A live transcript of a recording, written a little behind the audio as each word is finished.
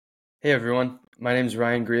Hey everyone, my name is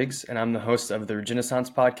Ryan Griggs, and I'm the host of the Renaissance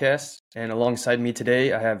podcast. And alongside me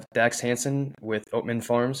today, I have Dax Hansen with Oatman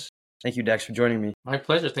Farms. Thank you, Dax, for joining me. My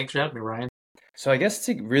pleasure. Thanks for having me, Ryan. So, I guess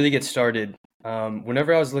to really get started,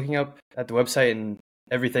 whenever I was looking up at the website and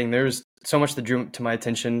everything, there was so much that drew to my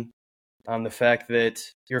attention. The fact that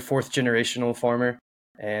you're a fourth generational farmer,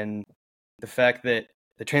 and the fact that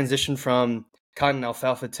the transition from cotton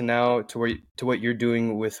alfalfa to now to what you're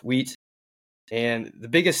doing with wheat. And the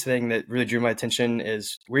biggest thing that really drew my attention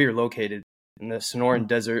is where you're located in the Sonoran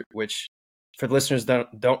Desert, which, for the listeners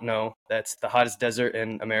don't know, that's the hottest desert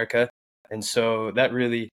in America. And so I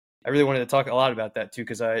really wanted to talk a lot about that too,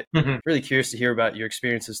 because I'm really curious to hear about your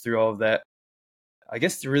experiences through all of that. I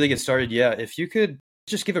guess to really get started, yeah, if you could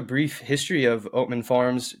just give a brief history of Oatman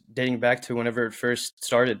Farms dating back to whenever it first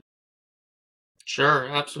started. Sure,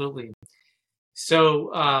 absolutely.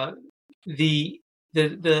 So the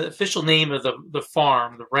the official name of the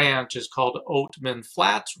farm, the ranch, is called Oatman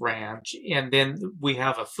Flats Ranch, and then we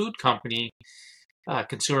have a food company,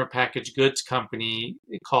 consumer packaged goods company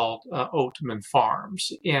called Oatman Farms,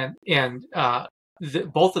 and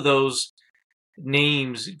both of those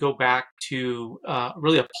names go back to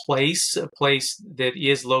really a place that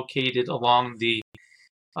is located along the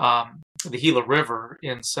Gila River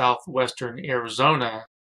in southwestern Arizona.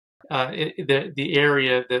 The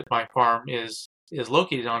area that my farm is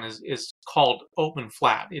located on is called Oatman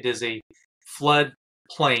Flat. It is a flood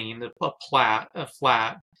plain, a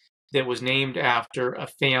flat that was named after a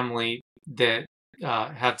family that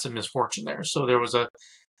had some misfortune there. So there was a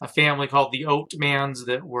family called the Oatmans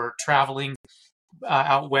that were traveling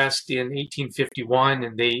out west in 1851,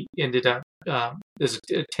 and they ended up as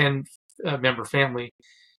a 10 member family.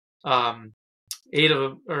 Eight of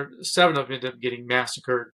them, or seven of them, ended up getting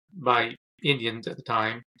massacred by Indians at the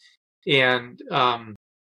time, and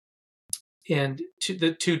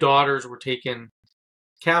the two daughters were taken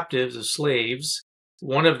captives as slaves.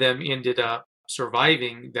 One of them ended up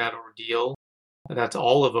surviving that ordeal. That's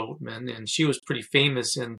Olive Oatman, and she was pretty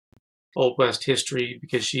famous in Old West history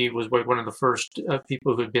because she was one of the first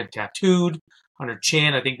people who had been tattooed on her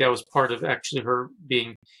chin. I think that was part of actually her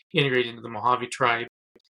being integrated into the Mojave tribe.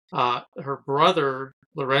 Her brother,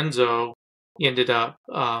 Lorenzo, ended up,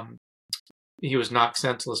 he was knocked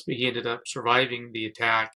senseless, but he ended up surviving the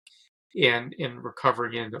attack and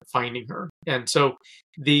recovering and ended up finding her. And so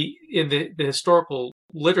in the historical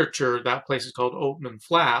literature, that place is called Oatman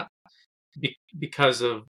Flat because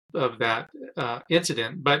of that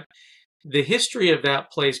incident. But the history of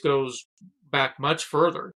that place goes back much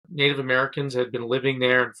further. Native Americans had been living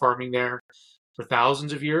there and farming there for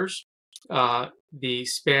thousands of years. The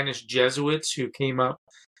Spanish Jesuits who came up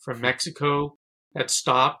from Mexico had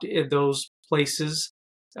stopped in those places,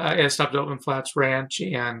 had stopped at Oatman Flats Ranch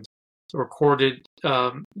and recorded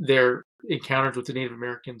their encounters with the Native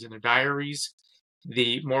Americans in their diaries.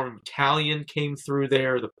 The Mormon Battalion came through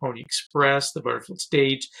there, the Pony Express, the Butterfield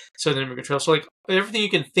Stage, Southern Immigrant Trail. So, like, everything you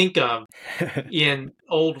can think of in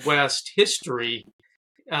Old West history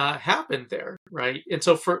happened there, right? And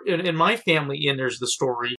so, in my family, there's the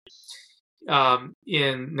story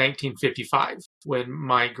in 1955 when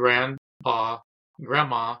my grandma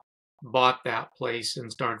bought that place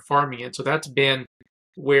and started farming it. So that's been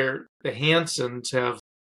where the Hansens have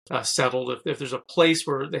settled. If there's a place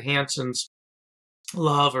where the Hansens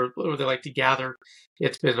love or they like to gather,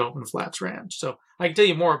 it's been Oatman Flats Ranch. So I can tell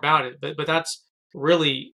you more about it, but that's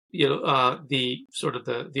really the sort of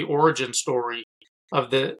the origin story of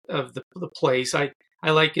the place. I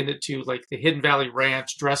liken it to like the Hidden Valley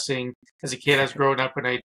Ranch dressing as a kid. I was growing up when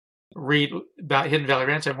I read about Hidden Valley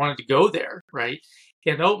Ranch, I wanted to go there, right?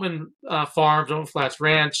 And Oatman Farms, Oatman Flats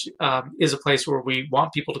Ranch is a place where we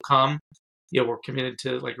want people to come. We're committed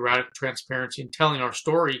to like radical transparency and telling our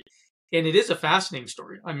story. And it is a fascinating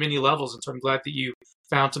story on many levels. And so I'm glad that you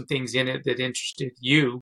found some things in it that interested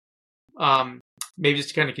you. Maybe just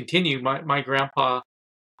to kind of continue, my grandpa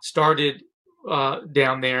started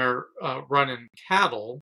down there running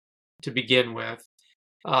cattle to begin with.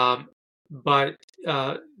 But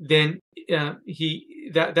then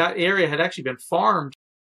that area had actually been farmed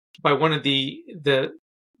by one of the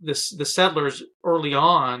settlers early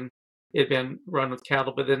on. It had been run with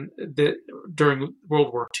cattle, but then during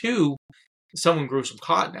World War II, someone grew some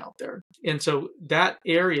cotton out there, and so that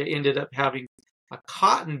area ended up having a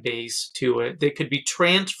cotton base to it that could be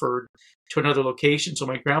transferred to another location. So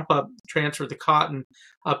my grandpa transferred the cotton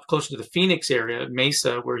up closer to the Phoenix area,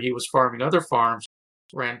 Mesa, where he was farming other farms,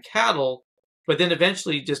 ran cattle, but then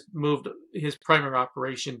eventually just moved his primary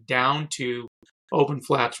operation down to Oatman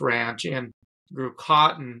Flats Ranch and grew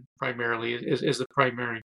cotton primarily as the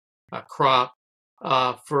primary crop.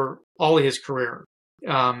 for all of his career,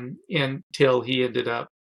 until he ended up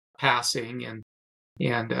passing, and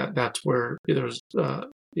that's where there was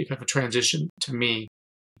kind of a transition to me.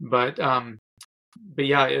 But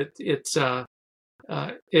yeah,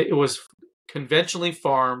 it was conventionally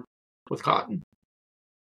farmed with cotton.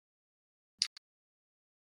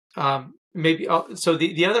 Maybe so.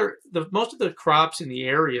 The most of the crops in the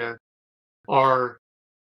area are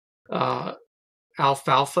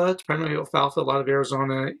alfalfa. It's primarily alfalfa. A lot of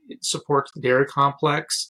Arizona supports the dairy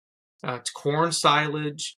complex. It's corn,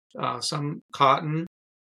 silage, some cotton.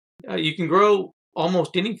 You can grow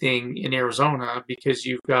almost anything in Arizona because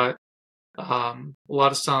you've got a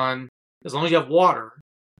lot of sun, as long as you have water,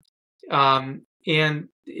 and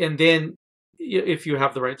then if you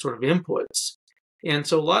have the right sort of inputs. And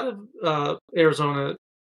so a lot of Arizona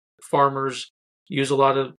farmers use a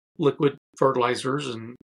lot of liquid fertilizers,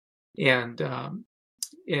 and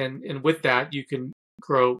with that you can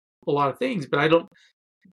grow a lot of things. But I don't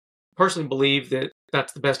personally believe that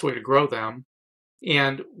that's the best way to grow them.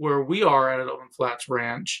 And where we are at Oatman Flats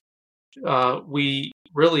Ranch, we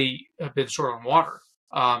really have been short on water.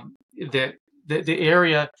 The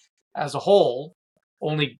area as a whole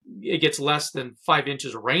it gets less than 5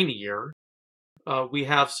 inches of rain a year. We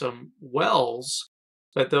have some wells,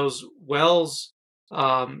 but those wells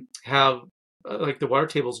have like the water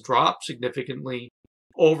tables drop significantly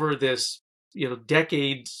over this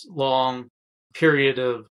decades long period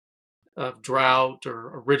of drought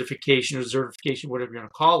or aridification or desertification, whatever you want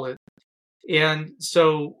to call it. And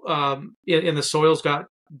so and the soils got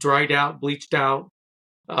dried out, bleached out.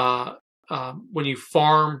 When you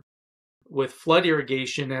farm with flood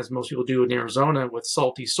irrigation, as most people do in Arizona with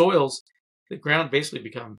salty soils, the ground basically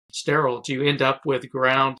becomes sterile. So you end up with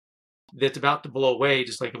ground that's about to blow away,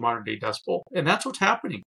 just like a modern day dust bowl. And that's what's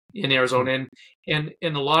happening in Arizona and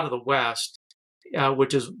in a lot of the West,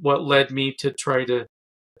 which is what led me to try to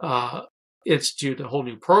institute a whole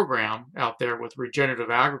new program out there with regenerative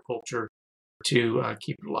agriculture to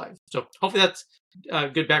keep it alive. So hopefully that's a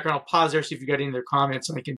good background. I'll pause there, see if you got any other comments,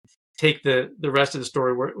 and I can take the rest of the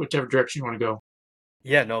story whichever direction you want to go.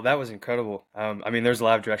 Yeah, no, that was incredible. I mean, there's a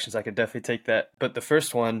lot of directions I could definitely take that. But the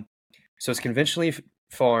first one, so it's conventionally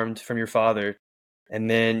farmed from your father, and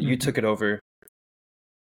then you took it over.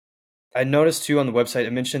 I noticed too on the website,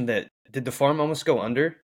 it mentioned that, did the farm almost go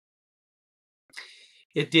under?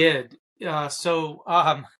 It did. I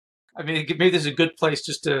mean, maybe this is a good place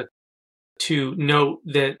just to note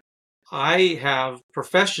that I have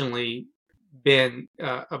professionally been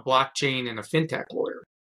a blockchain and a fintech lawyer.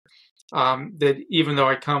 That even though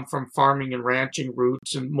I come from farming and ranching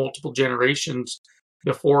roots and multiple generations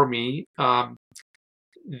before me, my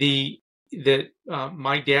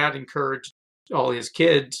dad encouraged all his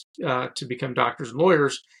kids to become doctors and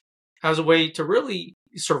lawyers as a way to really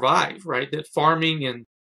survive, right? That farming and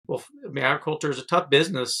agriculture is a tough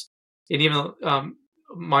business, and even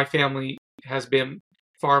my family has been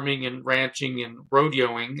farming and ranching and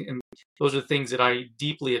rodeoing, and those are the things that I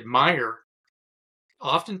deeply admire.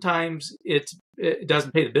 Oftentimes, it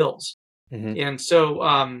doesn't pay the bills, and so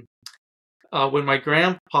when my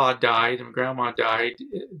grandpa died and my grandma died,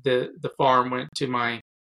 the farm went to my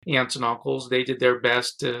aunts and uncles. They did their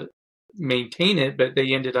best to maintain it, but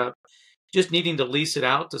they ended up just needing to lease it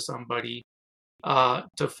out to somebody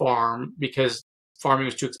to farm because farming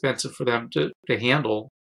was too expensive for them to handle.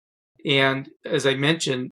 And as I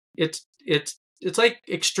mentioned, it's like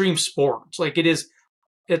extreme sports. Like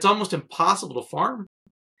it's almost impossible to farm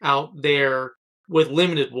out there with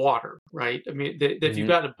limited water, right? I mean, if you've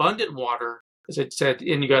got abundant water, as I said,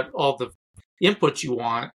 and you got all the inputs you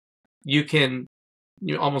want, you can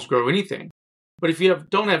almost grow anything. But if you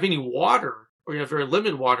don't have any water or you have very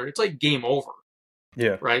limited water, it's like game over.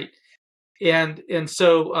 Yeah. Right. And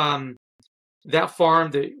so that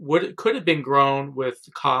farm that could have been grown with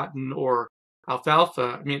cotton or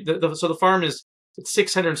alfalfa. I mean, so the farm is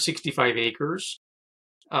 665 acres,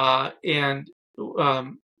 and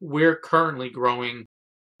we're currently growing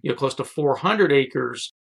close to 400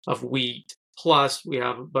 acres of wheat. Plus, we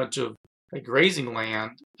have a bunch of grazing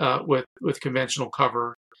land with conventional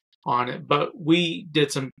cover on it. But we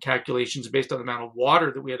did some calculations based on the amount of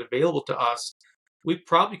water that we had available to us. We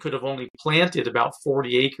probably could have only planted about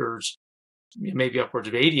 40 acres, maybe upwards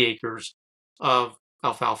of 80 acres of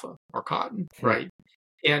alfalfa or cotton, right?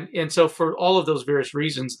 And so for all of those various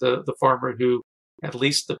reasons, the farmer who had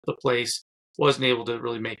leased the place wasn't able to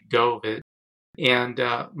really make a go of it. And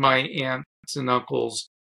my aunts and uncles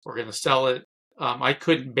were going to sell it. I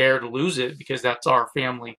couldn't bear to lose it because that's our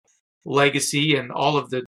family legacy, and all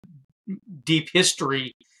of the deep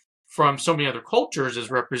history from so many other cultures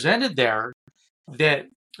is represented there. that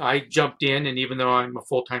I jumped in, and even though I'm a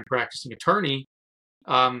full-time practicing attorney,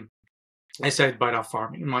 um, I said I'd bite off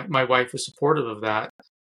farming. My wife was supportive of that,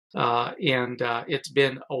 and it's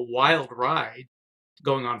been a wild ride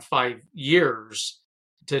going on 5 years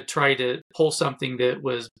to try to pull something that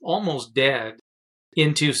was almost dead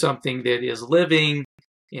into something that is living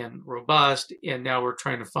and robust. And now we're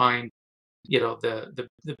trying to find, the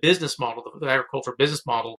business model, the agricultural business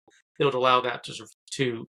model that would allow that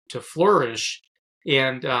to flourish.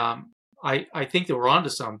 And I think that we're onto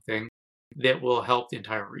something that will help the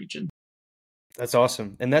entire region. That's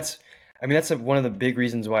awesome. And that's one of the big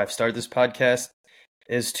reasons why I've started this podcast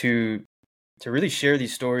is to really share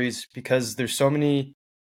these stories, because there's so many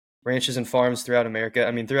ranches and farms throughout America.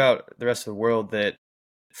 I mean, throughout the rest of the world, that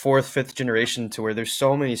fourth, fifth generation, to where there's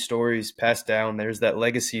so many stories passed down. There's that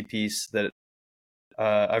legacy piece that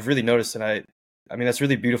I've really noticed, and I mean, that's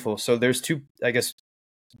really beautiful. So there's two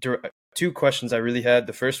questions I really had.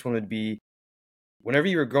 The first one would be, whenever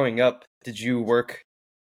you were growing up, did you work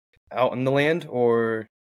out on the land, or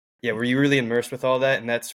yeah, were you really immersed with all that? And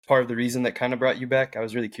that's part of the reason that kind of brought you back. I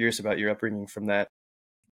was really curious about your upbringing from that.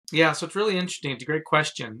 Yeah, so it's really interesting. It's a great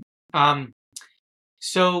question. Um,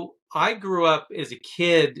 so I grew up as a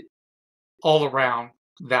kid all around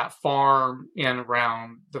that farm and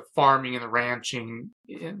around the farming and the ranching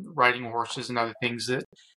and riding horses and other things that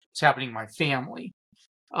was happening in my family.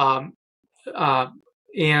 Um, uh,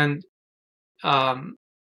 and um,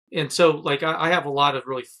 and so like I have a lot of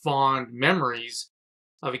really fond memories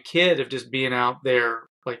of a kid of just being out there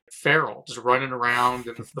like feral, just running around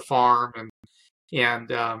in the farm and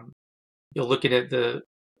looking at the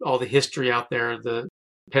all the history out there, the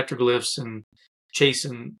petroglyphs and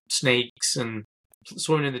chasing snakes and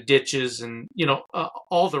swimming in the ditches and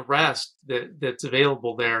all the rest that's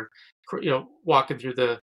available there. Walking through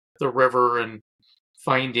the river and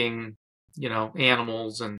finding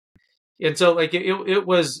animals and so like it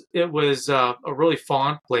was a really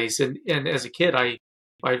fond place and as a kid I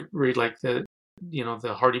read like the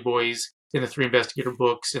Hardy Boys and the Three Investigator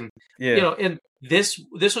books and Yeah, and this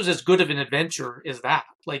was as good of an adventure as that.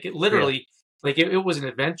 Like it yeah, literally, like it was an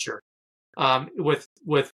adventure, with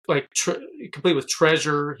like complete with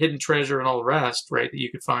treasure, hidden treasure, and all the rest, right? That you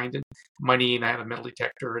could find and money, and I had a metal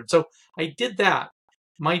detector, and so I did that.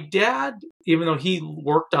 My dad, even though he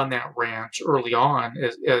worked on that ranch early on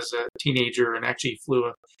as a teenager, and actually flew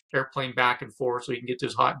a airplane back and forth so he can get to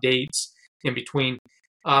his hot dates in between.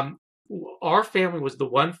 Um, our family was the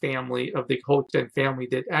one family of the whole extended family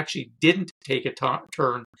that actually didn't take a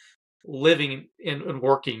turn living and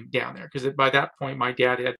working down there because by that point my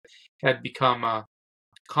dad had become a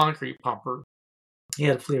concrete pumper. He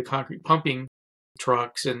had a fleet of concrete pumping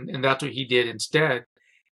trucks, and that's what he did instead.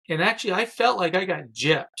 And actually, I felt like I got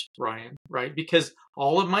gypped, Ryan, right? Because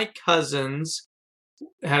all of my cousins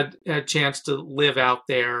had a chance to live out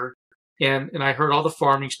there, and I heard all the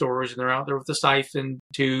farming stories, and they're out there with the siphon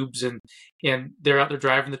tubes, and they're out there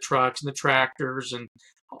driving the trucks and the tractors, and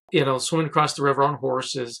swimming across the river on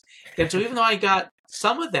horses. And so, even though I got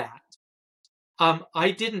some of that,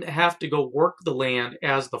 I didn't have to go work the land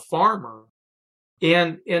as the farmer,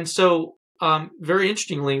 and so, very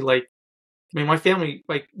interestingly, like I mean, my family,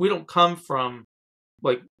 like we don't come from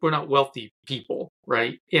like we're not wealthy people,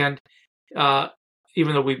 right? And uh,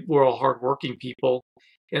 even though we're all hardworking people,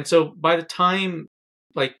 and so by the time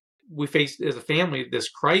like we faced as a family this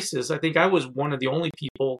crisis, I think I was one of the only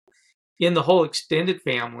people in the whole extended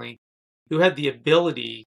family who had the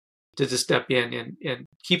ability to just step in and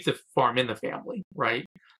keep the farm in the family, right?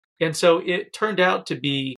 And so it turned out to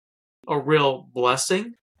be a real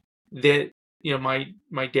blessing that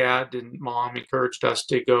my dad and mom encouraged us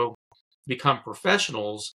to go become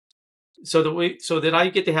professionals so that I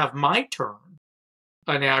get to have my turn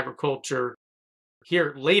in agriculture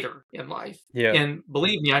here later in life. yeah. And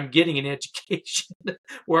believe me, I'm getting an education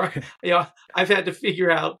where I've had to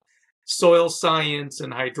figure out soil science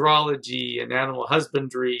and hydrology and animal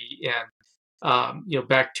husbandry and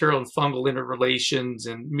bacterial and fungal interrelations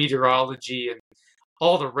and meteorology and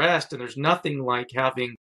all the rest. And there's nothing like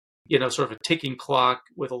having sort of a ticking clock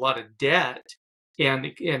with a lot of debt and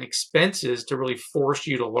expenses to really force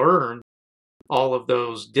you to learn all of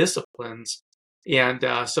those disciplines. And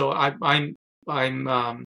so I'm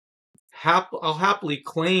I'll happily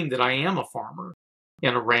claim that I am a farmer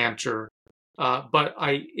and a rancher, but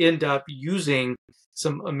I end up using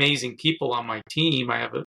some amazing people on my team. I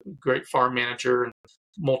have a great farm manager and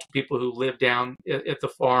multiple people who live down at the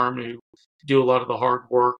farm who do a lot of the hard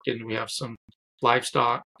work, and we have some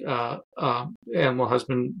livestock, animal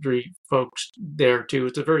husbandry folks there too.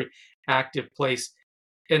 It's a very active place,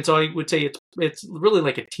 and so I would say it's really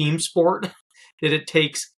like a team sport. that it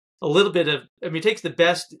takes a little bit of, I mean, it takes the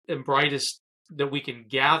best and brightest that we can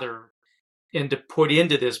gather and to put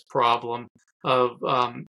into this problem of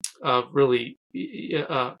really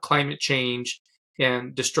climate change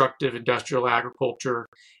and destructive industrial agriculture.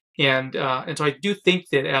 And so I do think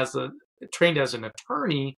that trained as an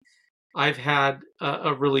attorney, I've had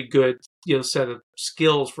a really good set of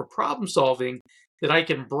skills for problem solving that I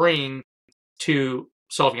can bring to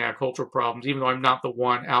solving agricultural problems, even though I'm not the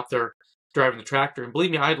one out there driving the tractor. And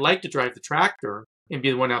believe me, I'd like to drive the tractor and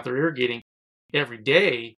be the one out there irrigating every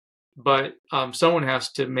day, but someone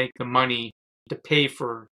has to make the money to pay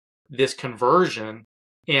for this conversion.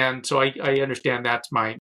 And so I understand that's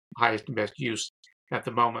my highest and best use at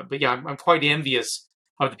the moment. But yeah, I'm quite envious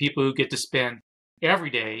of the people who get to spend every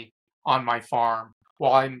day on my farm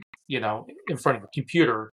while I'm, in front of a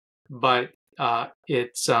computer. But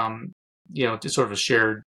it's just sort of a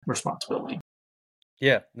shared responsibility.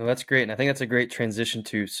 Yeah, no, that's great. And I think that's a great transition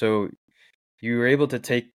too. So you were able to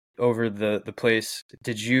take over the place.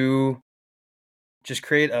 Did you just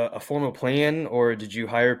create a formal plan, or did you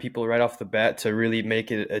hire people right off the bat to really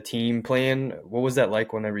make it a team plan? What was that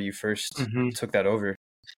like whenever you first Mm-hmm. took that over?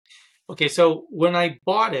 Okay, so when I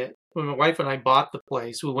bought it, when my wife and I bought the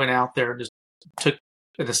place, we went out there and just took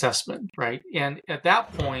an assessment, right? And at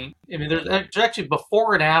that point, I mean, there's actually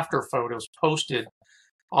before and after photos posted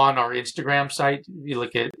on our Instagram site. If you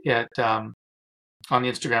look at on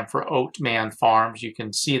the Instagram for Oatman Farms, you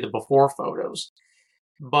can see the before photos.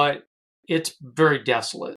 But it's very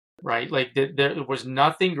desolate, right? Like there was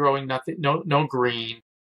nothing growing, no green.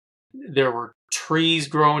 There were trees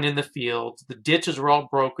growing in the fields. The ditches were all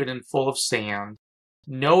broken and full of sand.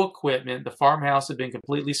 No equipment. The farmhouse had been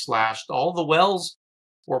completely slashed. All the wells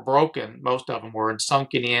were broken. Most of them were and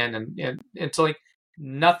sunken in, and so like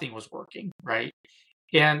nothing was working, right?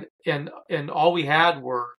 And all we had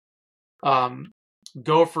were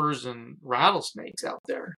gophers and rattlesnakes out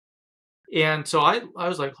there. And so I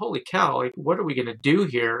was like, holy cow, like what are we going to do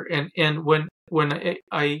here? And when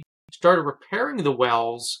I started repairing the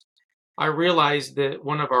wells, I realized that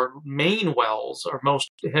one of our main wells, our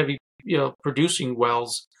most heavy, producing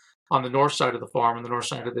wells on the north side of the farm, on the north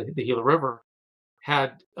side of the Gila River,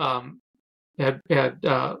 had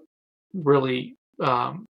really,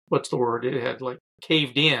 what's the word? It had like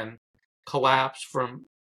caved in, collapsed from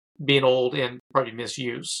being old and probably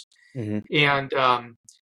misuse. Mm-hmm.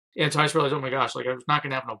 And so I just realized, oh my gosh, like I was not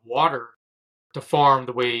going to have enough water to farm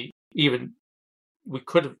the way even we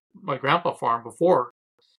could have my grandpa farmed before.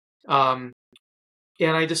 And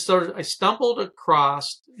I stumbled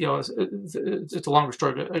across, it's a longer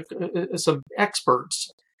story, but some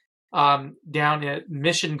experts down at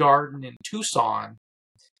Mission Garden in Tucson,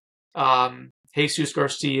 Jesus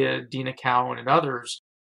Garcia, Dina Cowan, and others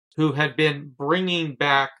who had been bringing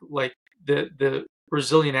back like the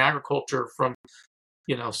Brazilian agriculture from,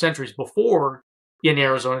 centuries before in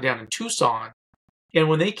Arizona down in Tucson. And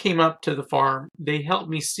when they came up to the farm, they helped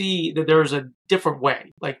me see that there's a different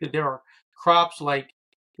way, like that there are crops like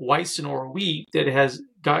white Sonora wheat that has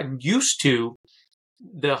gotten used to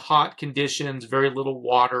the hot conditions, very little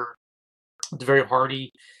water. It's very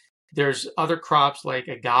hardy. There's other crops like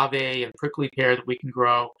agave and prickly pear that we can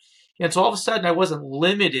grow. And so all of a sudden I wasn't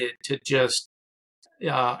limited to just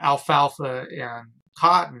alfalfa and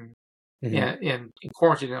cotton. Mm-hmm. and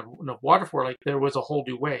corn didn't have enough water for it. Like there was a whole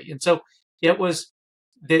new way. And so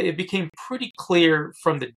it became pretty clear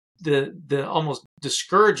from the almost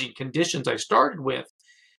discouraging conditions I started with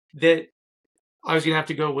that I was going to have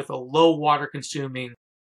to go with a low water consuming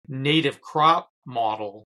native crop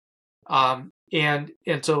model. And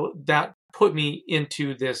so that put me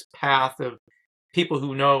into this path of people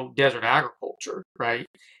who know desert agriculture, right?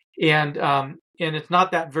 And it's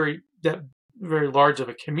not that very large of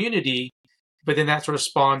a community, but then that sort of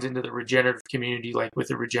spawns into the regenerative community, like with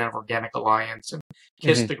the Regenerative Organic Alliance and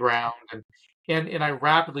Kiss mm-hmm. the Ground, and I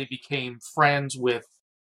rapidly became friends with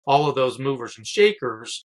all of those movers and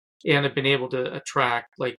shakers, and have been able to attract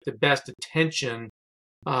like the best attention,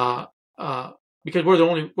 because we're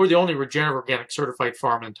the only regenerative organic certified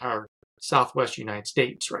farm in the entire Southwest United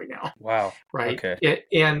States right now. Wow. Right. Okay.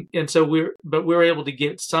 And so we're able to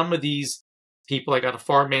get some of these people. I got a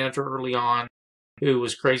farm manager early on who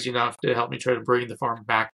was crazy enough to help me try to bring the farm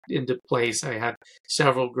back into place. I had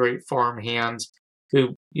several great farm hands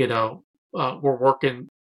who, were working,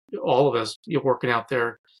 all of us, working out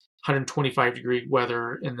there, 125-degree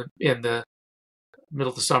weather in the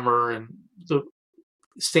middle of the summer, and the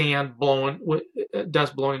sand blowing,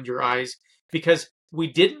 dust blowing into your eyes, because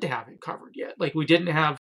we didn't have it covered yet. Like we didn't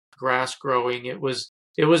have grass growing. It was,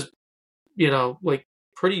 like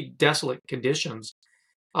pretty desolate conditions.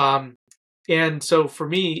 And so for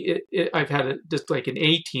me, I've had just like an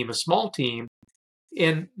A team, a small team,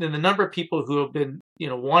 and then the number of people who have been,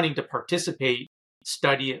 wanting to participate,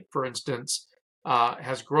 study it, for instance,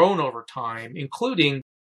 has grown over time, including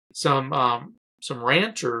some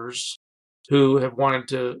ranchers who have wanted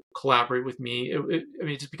to collaborate with me. I mean,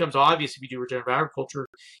 it just becomes obvious if you do regenerative agriculture,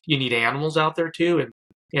 you need animals out there too,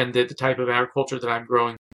 and the type of agriculture that I'm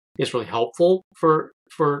growing is really helpful for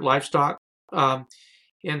livestock.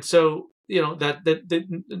 And so, that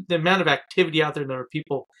the amount of activity out there, the number of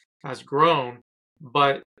people has grown,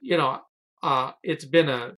 but it's been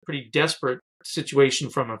a pretty desperate situation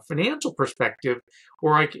from a financial perspective,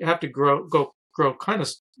 where I have to grow kind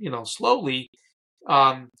of slowly,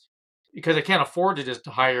 um, because I can't afford to just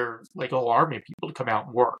hire like a whole army of people to come out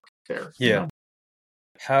and work there. Yeah.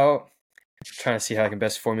 How trying to see how I can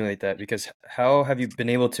best formulate that, because how have you been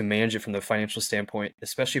able to manage it from the financial standpoint,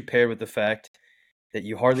 especially paired with the fact that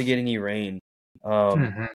you hardly get any rain?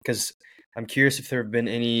 Hmm. Because I'm curious if there have been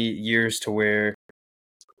any years to where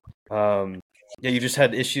yeah, you just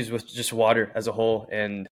had issues with just water as a whole,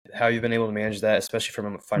 and how you've been able to manage that, especially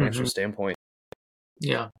from a financial Hmm. standpoint.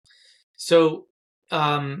 Yeah. So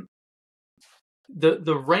um,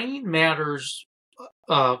 the rain matters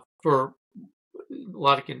for a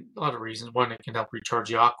lot of reasons. One, it can help recharge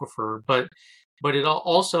the aquifer, but it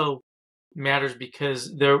also matters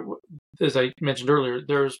because as I mentioned earlier,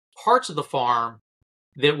 there's parts of the farm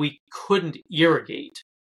that we couldn't irrigate,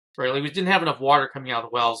 right? Like we didn't have enough water coming out of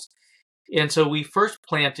the wells. And so we first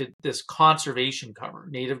planted this conservation cover,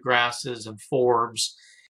 native grasses and forbs.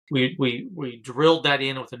 We drilled that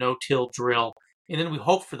in with a no-till drill, and then we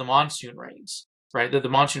hoped for the monsoon rains, right? That the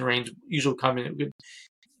monsoon rains usually come in, it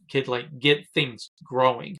could like get things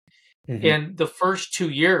growing. Hmm. And the first 2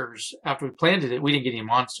 years after we planted it, we didn't get any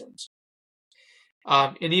monsoons.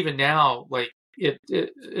 And even now, like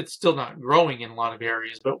it's still not growing in a lot of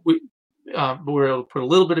areas, but we were able to put a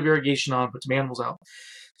little bit of irrigation on, put some animals out.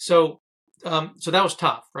 So, so that was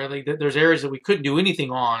tough, right? Like there's areas that we couldn't do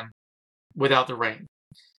anything on without the rain.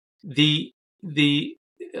 The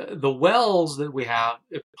the wells that we have,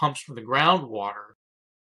 it pumps from the groundwater,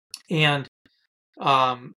 and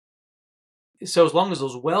um, so as long as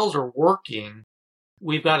those wells are working,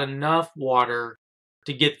 we've got enough water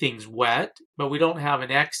to get things wet, but we don't have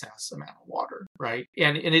an excess amount of water, right?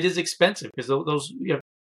 And it is expensive because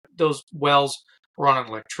those wells run on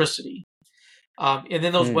electricity, and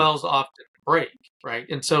then those Hmm. wells often break, right?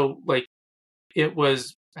 And so like it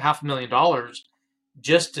was $500,000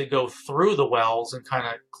 just to go through the wells and kind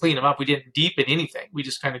of clean them up. We didn't deepen anything. We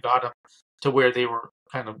just kind of got them to where they were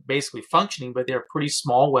kind of basically functioning, but they're pretty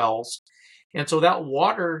small wells. And so that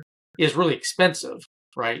water is really expensive,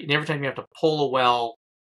 right? And every time you have to pull a well,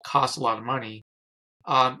 costs a lot of money.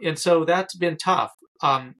 And so that's been tough.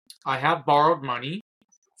 I have borrowed money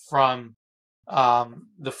from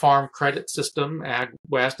the Farm Credit System, Ag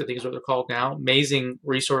West, I think is what they're called now. Amazing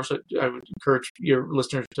resource. I would encourage your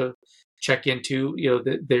listeners to check into.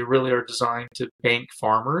 They really are designed to bank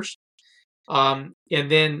farmers. And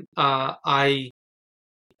then I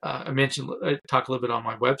talk a little bit on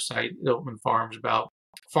my website, Oatman Farms, about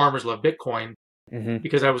farmers love Bitcoin. Hmm.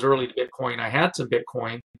 Because I was early to Bitcoin, I had some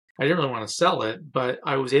Bitcoin. I didn't really want to sell it, but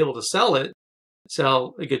I was able to sell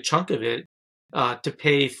a good chunk of it to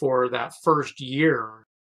pay for that first year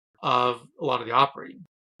of a lot of the operating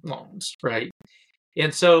loans, right?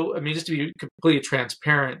 And so, I mean, just to be completely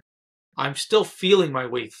transparent, I'm still feeling my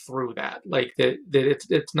way through that. Like that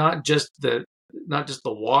it's not just the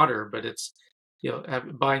water, but it's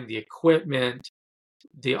buying the equipment,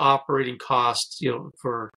 the operating costs,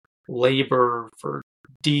 for labor, for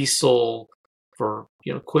diesel, for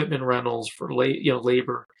equipment rentals, for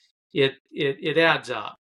labor. It adds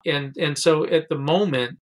up, and so at the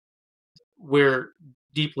moment we're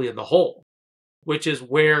deeply in the hole, which is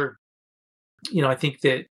where I think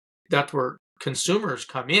that's where consumers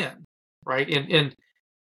come in, right? And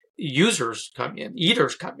users come in,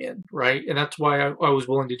 eaters come in, right? And that's why I was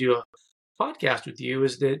willing to do a podcast with you,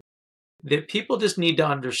 is that people just need to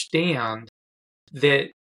understand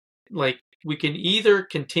that, like, we can either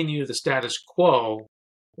continue the status quo,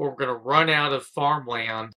 or we're going to run out of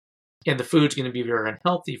farmland and the food's going to be very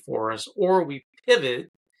unhealthy for us, or we pivot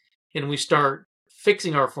and we start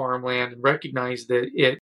fixing our farmland and recognize that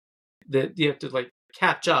you have to like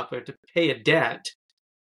catch up, you have to pay a debt,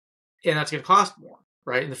 and that's going to cost more,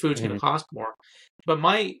 right? And the food's going Hmm. to cost more. But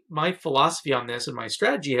my philosophy on this and my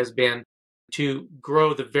strategy has been to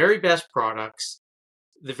grow the very best products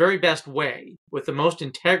the very best way with the most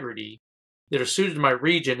integrity that are suited to my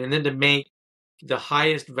region, and then to make the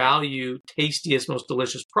highest value, tastiest, most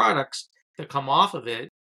delicious products that come off of it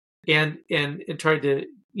and tried to,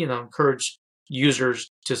 encourage users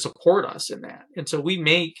to support us in that. And so we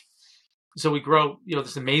grow,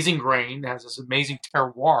 this amazing grain that has this amazing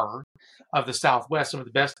terroir of the Southwest. Some of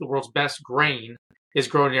the world's best grain is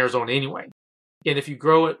grown in Arizona anyway. And if you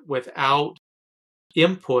grow it without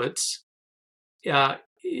inputs, it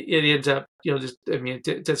ends up,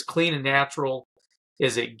 it's as clean and natural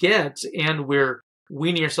as it gets, and we're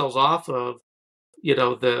weaning ourselves off of,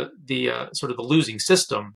 the sort of the losing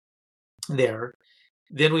system there.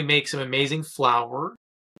 Then we make some amazing flour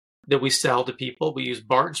that we sell to people. We use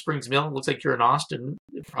Barton Springs Mill. It looks like you're in Austin,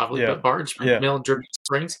 probably, but Barton Springs Mill in Derby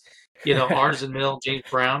Springs, Artisan Mill, James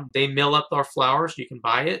Brown, they mill up our flour so you can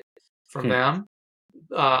buy it from them.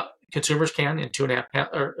 Consumers can in 2.5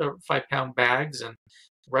 or 5 pound bags, and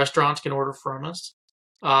restaurants can order from us.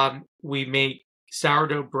 We make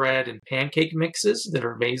sourdough bread and pancake mixes that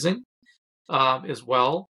are amazing as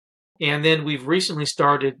well. And then we've recently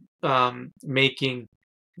started making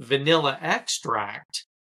vanilla extract,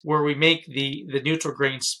 where we make the neutral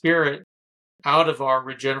grain spirit out of our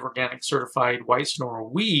regenerative organic certified white Sonora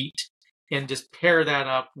wheat, and just pair that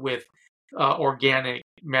up with organic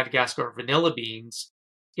Madagascar vanilla beans,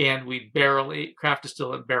 and we craft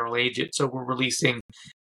distill and barrel age it. So we're releasing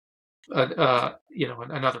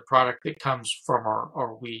another product that comes from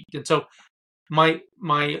our wheat. And so my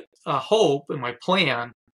hope and my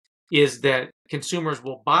plan is that consumers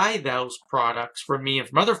will buy those products from me and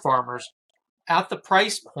from other farmers at the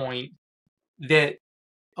price point that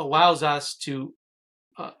allows us to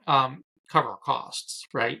cover our costs,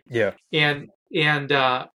 right? Yeah. And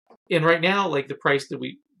right now, like, the price that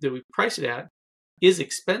we price it at is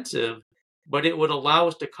expensive, but it would allow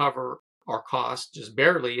us to cover our costs just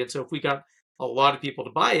barely. And so if we got a lot of people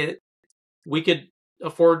to buy it, we could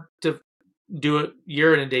afford to do it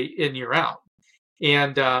year in and year out.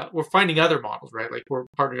 And we're finding other models, right? Like, we're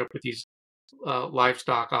partnering up with these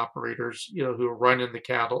livestock operators, who are running the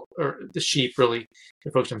cattle or the sheep. Really,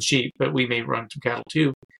 they're focused on sheep, but we may run some cattle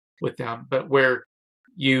too with them. But where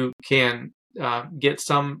you can get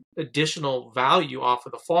some additional value off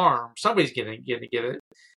of the farm, somebody's going to get it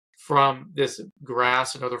from this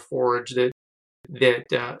grass and other forage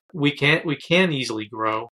that we can easily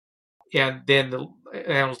grow, and then the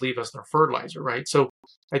animals leave us their fertilizer, right? So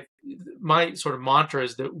my sort of mantra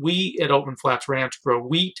is that we at Oatman Flats Ranch grow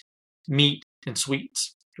wheat, meat, and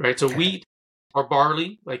sweets, right? So wheat, our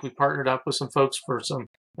barley, like, we partnered up with some folks for some,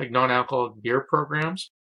 like, non-alcoholic beer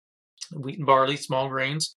programs. Wheat and barley, small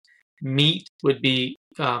grains. Meat would be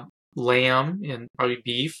lamb and probably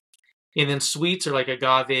beef, and then sweets are like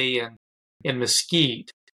agave and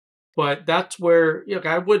mesquite. But that's where,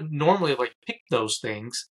 I wouldn't normally like pick those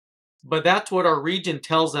things, but that's what our region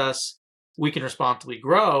tells us we can responsibly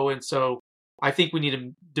grow. And so I think we need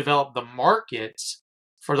to develop the markets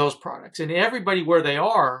for those products, and everybody where they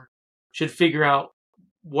are should figure out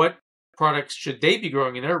what products should they be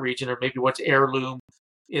growing in their region, or maybe what's heirloom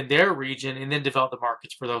in their region, and then develop the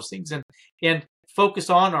markets for those things, and focus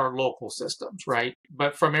on our local systems, right?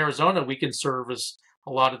 But from Arizona, we can service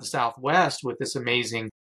a lot of the Southwest with this amazing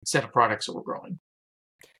set of products that we're growing.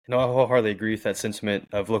 No, I wholeheartedly agree with that sentiment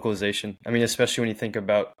of localization. I mean, especially when you think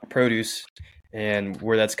about produce and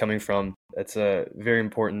where that's coming from, that's very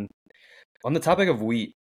important. On the topic of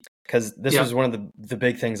wheat, because this was one of the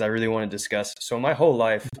big things I really want to discuss. So my whole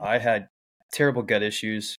life, I had terrible gut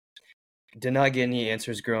issues, did not get any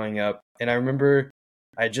answers growing up. And I remember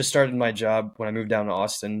I just started my job when I moved down to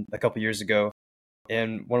Austin a couple years ago.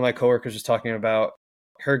 And one of my coworkers was talking about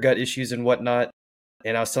her gut issues and whatnot.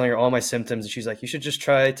 And I was telling her all my symptoms, and she's like, you should just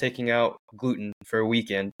try taking out gluten for a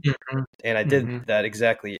weekend. And I did that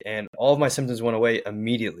exactly. And all of my symptoms went away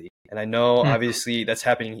immediately. And I know, obviously, that's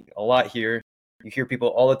happening a lot here. You hear people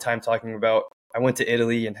all the time talking about, I went to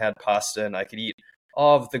Italy and had pasta, and I could eat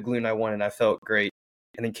all of the gluten I wanted, and I felt great.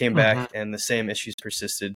 And then came back, and the same issues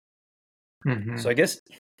persisted. So I guess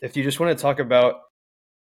if you just want to talk about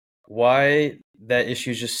why that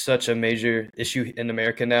issue is just such a major issue in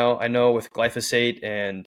America now. I know with glyphosate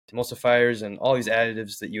and emulsifiers and all these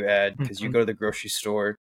additives that you add, because you go to the grocery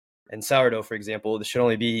store, and sourdough, for example, there should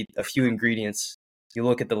only be a few ingredients. You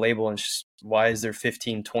look at the label and just, why is there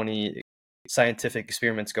 15, 20 scientific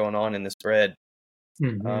experiments going on in this bread?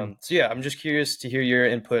 So yeah, I'm just curious to hear your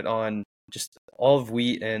input on just all of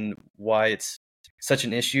wheat and why it's such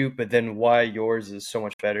an issue, but then why yours is so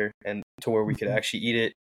much better, and to where we could actually eat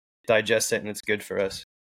it, digest it, and it's good for us.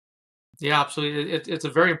 Yeah, absolutely. It's a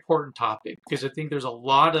very important topic, because I think there's a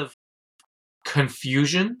lot of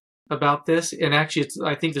confusion about this, and actually,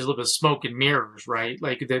 I think there's a little bit of smoke and mirrors, right?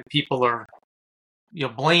 Like, that people are,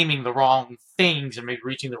 blaming the wrong things and maybe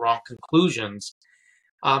reaching the wrong conclusions.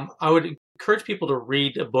 I would encourage people to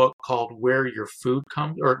read a book called Where Your Food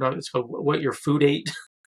Comes, or no, it's called What Your Food Ate.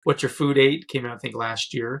 What Your Food Ate came out, I think,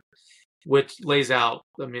 last year, which lays out,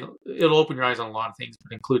 I mean, it'll open your eyes on a lot of things,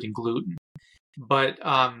 but including gluten. But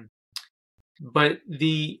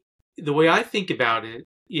the way I think about it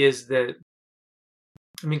is that,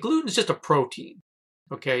 I mean, gluten is just a protein,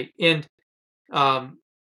 okay, um,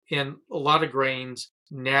 and a lot of grains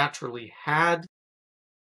naturally had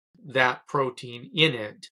that protein in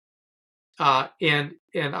it, and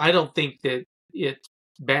I don't think that it's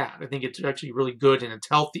bad. I think it's actually really good and it's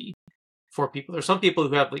healthy for people. There's some people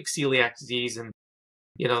who have like celiac disease, and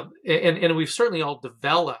and we've certainly all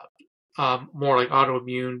developed more like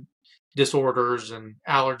autoimmune disorders and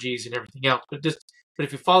allergies and everything else. But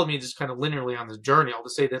if you follow me just kind of linearly on this journey, I'll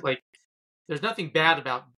just say that like there's nothing bad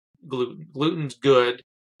about gluten. Gluten's good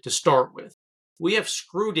to start with. We have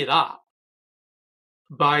screwed it up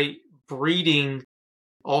by breeding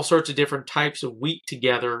all sorts of different types of wheat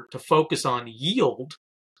together to focus on yield,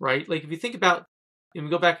 right? Like if you think about, and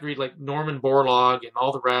we go back and read like Norman Borlaug and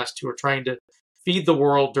all the rest who are trying to feed the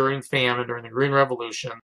world during famine, during the Green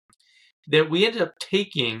Revolution, that we ended up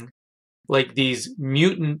taking like these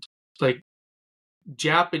mutant, like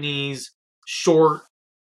Japanese short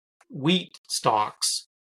wheat stalks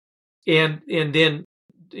and then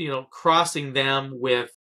crossing them with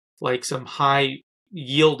like some high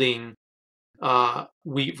yielding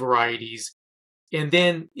wheat varieties, and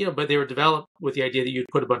then but they were developed with the idea that you'd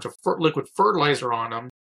put a bunch of liquid fertilizer on them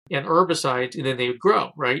and herbicides, and then they would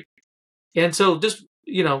grow, right? And so just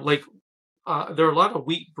like there are a lot of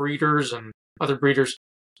wheat breeders and other breeders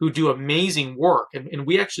who do amazing work, and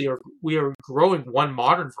we are growing one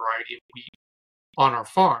modern variety of wheat on our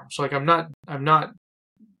farm. So like I'm not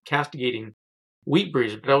castigating wheat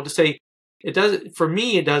breeders, but I would just say it doesn't, for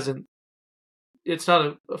me, it doesn't, it's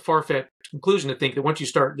not a far-fetched conclusion to think that once you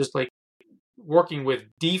start just like working with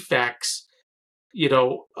defects,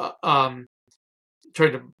 trying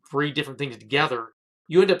to breed different things together,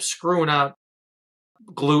 you end up screwing up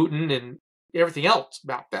gluten and everything else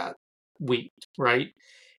about that wheat, right?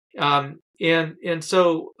 And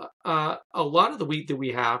so a lot of the wheat that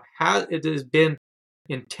we have it has been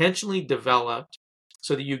intentionally developed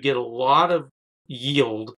so that you get a lot of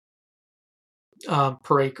yield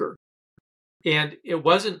per acre, and it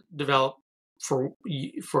wasn't developed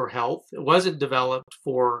for health. It wasn't developed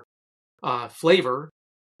for flavor.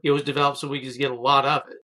 It was developed so we could just get a lot of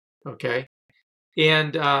it. Okay,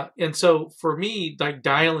 and so for me, like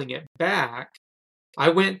dialing it back, I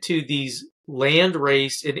went to these land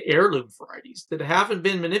race and heirloom varieties that haven't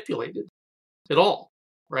been manipulated at all,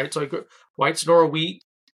 right? So I grew white Sonora wheat.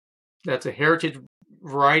 That's a heritage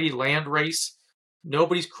variety, land race.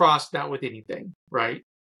 Nobody's crossed that with anything, right?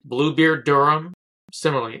 Bluebeard Durham,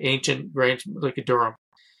 similarly ancient grains like a Durham,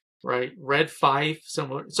 right? Red Fife,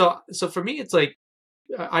 similar. So for me, it's like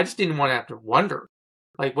I just didn't want to have to wonder,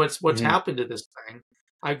 like what's happened to this thing.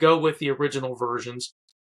 I go with the original versions,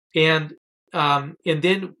 and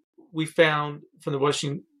then we found from the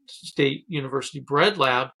Washington State University Bread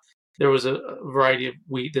Lab, there was a variety of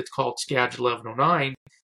wheat that's called Skagit 1109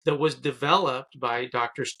 that was developed by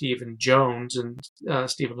Dr. Stephen Jones and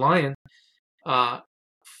Stephen Lyon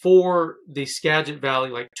for the Skagit Valley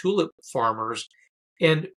like tulip farmers,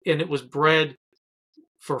 and it was bred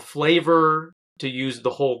for flavor, to use the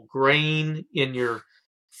whole grain in your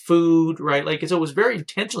food, right? Like so, it was very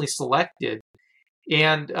intentionally selected,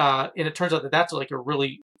 and it turns out that that's like a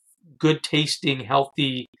really good tasting,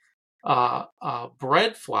 healthy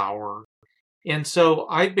bread flour. And so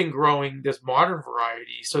I've been growing this modern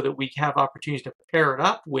variety so that we have opportunities to pair it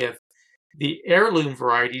up with the heirloom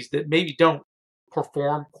varieties that maybe don't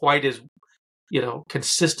perform quite as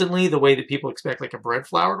consistently the way that people expect like a bread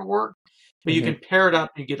flour to work, but you can pair it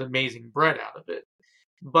up and you get amazing bread out of it.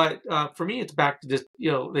 But for me, it's back to just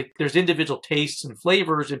like there's individual tastes and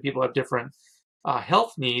flavors, and people have different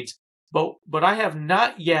health needs. But I have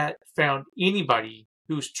not yet found anybody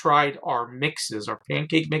who's tried our mixes, our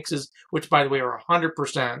pancake mixes, which by the way are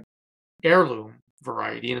 100% heirloom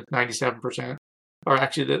variety, and it's 97%. Or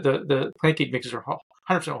actually, the pancake mixes are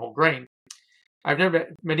 100% whole grain. I've never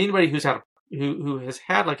met anybody who has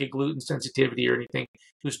had like a gluten sensitivity or anything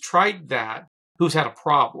who's tried that, who's had a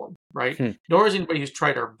problem, right? Nor is anybody who's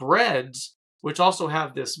tried our breads, which also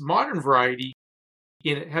have this modern variety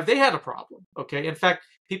in it, have they had a problem? Okay. In fact,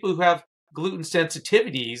 people who have gluten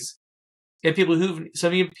sensitivities, and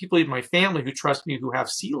some people in my family who trust me who have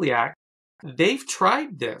celiac, they've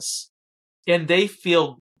tried this and they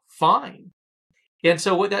feel fine. And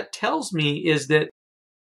so what that tells me is that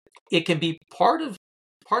it can be part of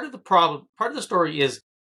the problem. Part of the story is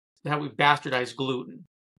how we bastardize gluten.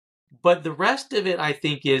 But the rest of it, I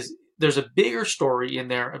think, is there's a bigger story in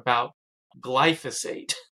there about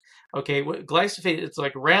glyphosate. Okay, glyphosate, it's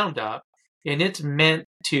like Roundup, and it's meant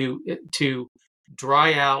to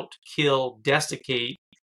dry out, kill, desiccate.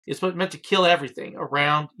 It's meant to kill everything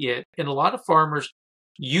around it, and a lot of farmers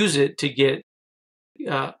use it to get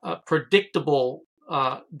a predictable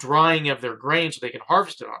drying of their grain so they can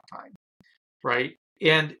harvest it on time, right?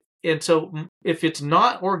 And so if it's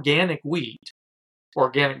not organic wheat,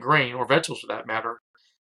 organic grain, or vegetables for that matter,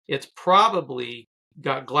 it's probably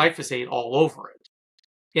got glyphosate all over it.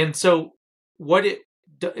 And so what it,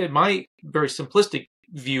 in my very simplistic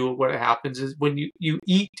view of what happens is when you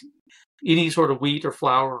eat any sort of wheat or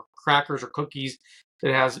flour, crackers or cookies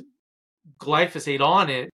that has glyphosate on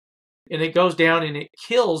it, and it goes down and it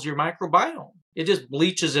kills your microbiome. It just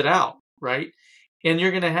bleaches it out, right? And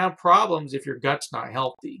you're going to have problems if your gut's not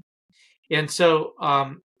healthy. And so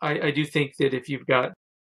I do think that if you've got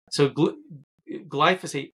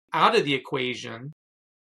glyphosate out of the equation,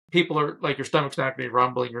 people are like, your stomach's not going to be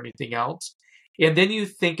rumbling or anything else. And then you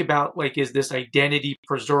think about, like, is this identity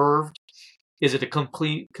preserved? Is it a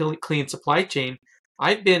complete clean supply chain?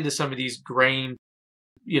 I've been to some of these grain,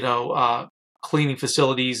 cleaning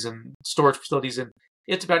facilities and storage facilities, and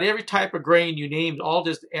it's about every type of grain you named, all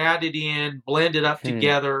just added in, blended up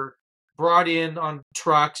together, brought in on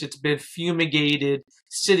trucks. It's been fumigated,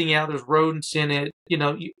 sitting out. There's rodents in it.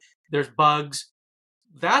 There's bugs.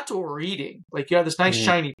 That's what we're eating. Like, you have this nice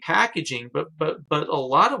shiny packaging, but a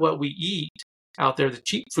lot of what we eat out there, the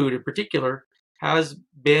cheap food in particular, has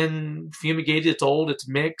been fumigated. It's old. It's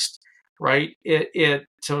mixed, right?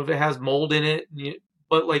 Some of it has mold in it,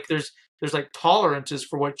 but like there's like tolerances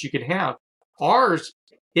for what you can have. Ours,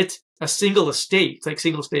 it's a single estate. It's like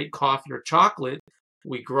single estate coffee or chocolate.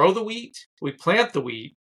 We grow the wheat. We plant the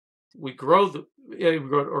wheat. We grow it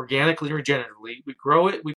organically and regeneratively. We grow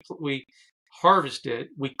it. We harvest it.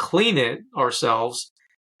 We clean it ourselves.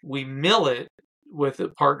 We mill it with a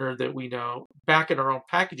partner that we know, back in our own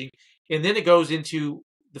packaging, and then it goes into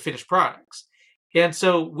the finished products. And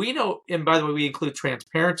so we know, and by the way, we include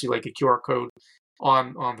transparency, like a QR code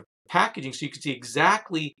on the packaging, so you can see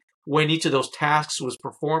exactly when each of those tasks was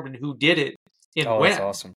performed and who did it and when. That's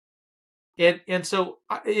awesome. And so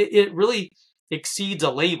it really exceeds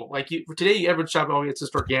a label. Like today, everyone's shopping, oh, it's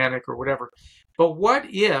just organic or whatever. But what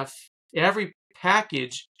if every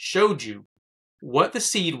package showed you what the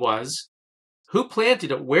seed was, who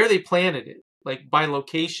planted it, where they planted it, like by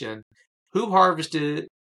location, who harvested it,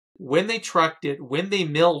 when they trucked it, when they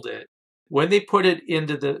milled it, when they put it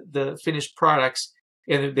into the finished products,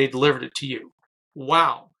 and they delivered it to you.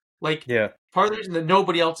 Wow. Like, part of the reason that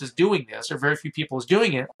nobody else is doing this, or very few people is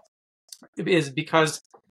doing it, is because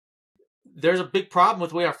there's a big problem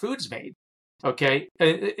with the way our food is made, okay,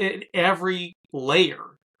 in every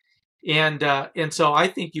layer. And so I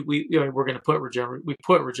think we're going to put Regenerate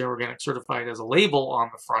Organic Certified as a label on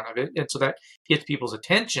the front of it, and so that gets people's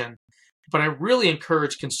attention. But I really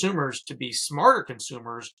encourage consumers to be smarter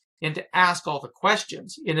consumers and to ask all the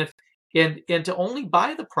questions, and to only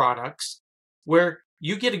buy the products where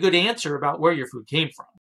you get a good answer about where your food came from.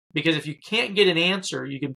 Because if you can't get an answer,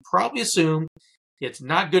 you can probably assume it's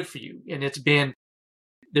not good for you, and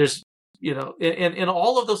and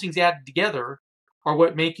all of those things added together are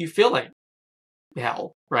what make you feel like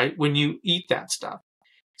hell, right? When you eat that stuff.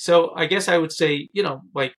 So I guess I would say,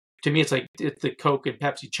 like, to me, it's like it's the Coke and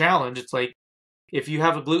Pepsi challenge. It's like, if you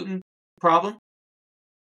have a gluten problem,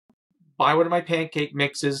 buy one of my pancake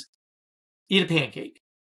mixes, eat a pancake,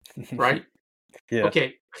 right?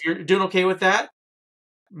 Okay, if you're doing okay with that,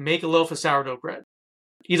 make a loaf of sourdough bread,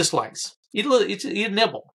 eat a slice, eat a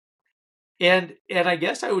nibble. And I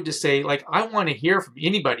guess I would just say, like, I want to hear from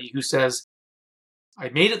anybody who says, I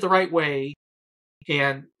made it the right way,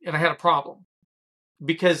 and I had a problem.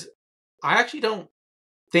 Because I actually don't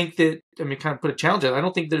think that, kind of put a challenge at it, I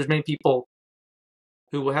don't think there's many people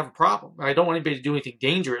who will have a problem. I don't want anybody to do anything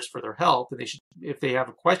dangerous for their health, and they should, if they have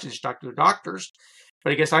a question, they should talk to their doctors.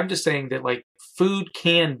 But I guess I'm just saying that, like, food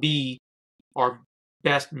can be our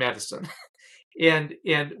best medicine. And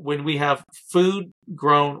when we have food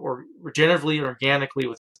grown or regeneratively and organically,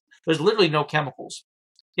 there's literally no chemicals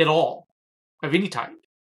at all of any type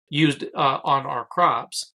used on our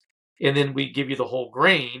crops, and then we give you the whole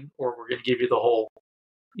grain, or we're going to give you the whole,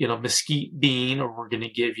 mesquite bean, or we're going to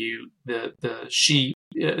give you the sheep,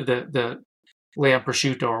 the lamb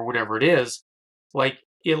prosciutto, or whatever it is. Like,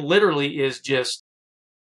 it literally is just,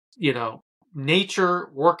 nature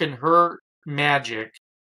working her magic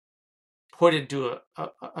put into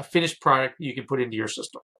a finished product you can put into your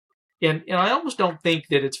system. And I almost don't think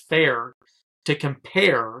that it's fair to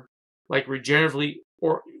compare, like, regeneratively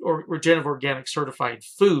or regenerative organic certified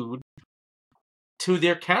food to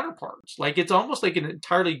their counterparts. Like it's almost like an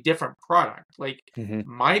entirely different product. Like Mm-hmm.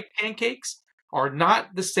 my pancakes are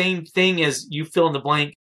not the same thing as you fill in the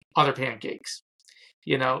blank other pancakes.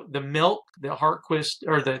 The milk, the Hartquist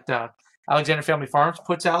or the Alexander Family Farms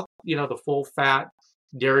puts out, the full fat,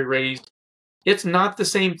 dairy raised. It's not the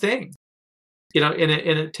same thing, and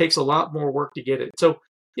it takes a lot more work to get it. So,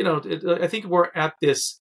 I think we're at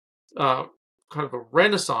this kind of a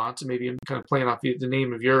renaissance. Maybe I'm kind of playing off the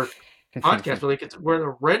name of your podcast, but like we're in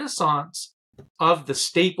a renaissance of the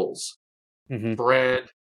staples: Mm-hmm. bread,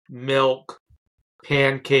 milk,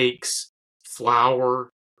 pancakes, flour,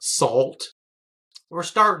 salt. We're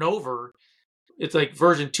starting over. It's like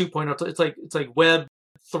version 2.0. It's like web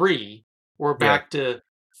 3. We're Yeah. back to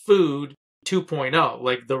food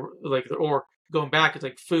 2.0. Or going back, it's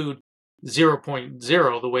like food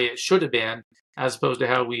 0.0, the way it should have been, as opposed to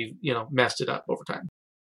how we've, messed it up over time.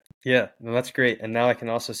 Yeah, no, that's great. And now I can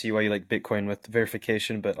also see why you like Bitcoin with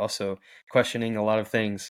verification, but also questioning a lot of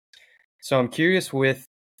things. So I'm curious with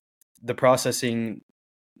the processing,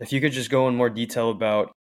 if you could just go in more detail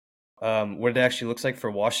about what it actually looks like for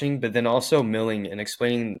washing, but then also milling and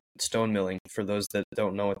explaining stone milling for those that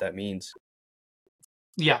don't know what that means.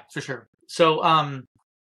 Yeah, for sure. So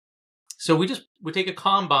we take a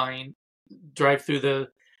combine, drive through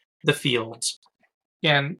the fields,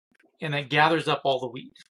 and it gathers up all the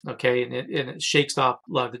wheat, okay, and it shakes off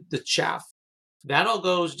the chaff. That all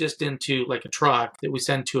goes just into like a truck that we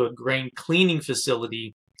send to a grain cleaning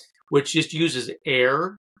facility, which just uses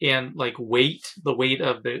air and like the weight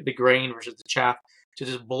of the grain versus the chaff, to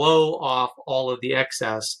just blow off all of the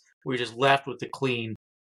excess. We're just left with the clean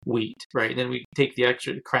wheat, right? And then we take the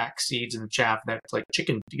extra, the cracked seeds and the chaff. That's like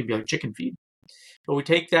chicken. It can be like chicken feed. But we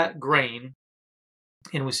take that grain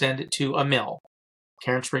and we send it to a mill,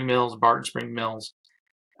 Cairn Spring Mills, Barton Spring Mills,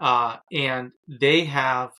 and they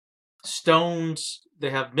have stones. They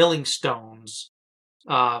have milling stones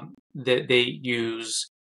that they use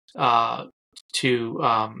uh, to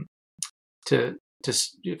to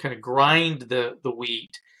kind of grind the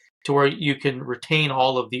wheat to where you can retain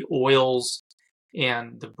all of the oils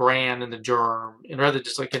and the bran and the germ, and rather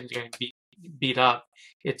just like getting beat up,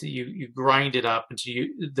 you grind it up, and so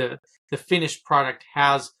the finished product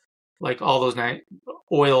has like all those nice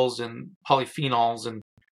oils and polyphenols and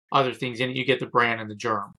other things in it. You get the bran and the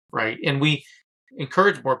germ, right? And we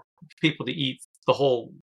encourage more people to eat the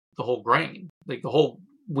whole grain, like the whole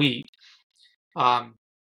wheat. Um,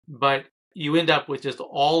 but you end up with just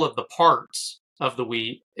all of the parts of the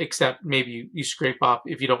wheat, except maybe you scrape off,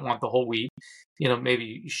 if you don't want the whole wheat,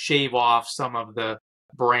 maybe you shave off some of the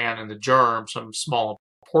bran and the germ, some small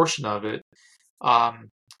portion of it. Um,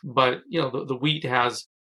 but the wheat has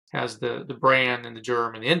the bran and the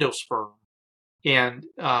germ and the endosperm, and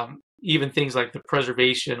even things like the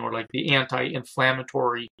preservation or like the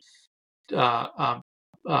anti-inflammatory uh, um,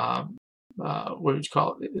 um, what would you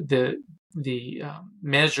call it? The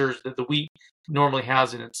measures that the wheat normally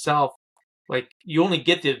has in itself. Like you only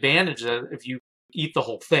get the advantage of if you eat the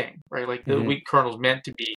whole thing, right? Like the Mm-hmm. wheat kernel is meant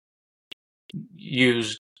to be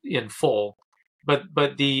used in full, but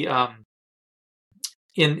the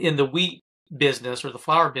in the wheat business or the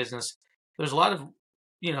flour business, there's a lot of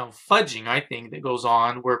fudging, I think, that goes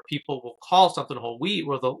on where people will call something whole wheat,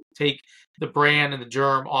 where they'll take the bran and the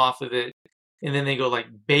germ off of it, and then they go like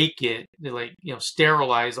bake it. They like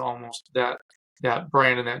sterilize almost that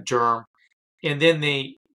bran and that germ, and then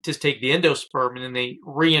they just take the endosperm and then they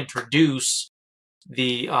reintroduce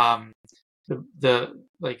the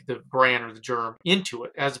like the bran or the germ into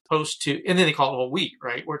it, as opposed to, and then they call it whole wheat,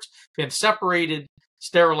 right, where it's been separated,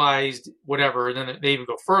 sterilized, whatever, and then they even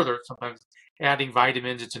go further, sometimes adding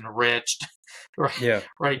vitamins, it's enriched, right, Yeah.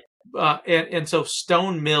 right, and so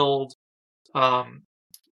stone milled um,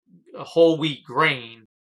 whole wheat grain,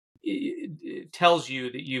 it tells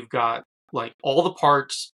you that you've got like all the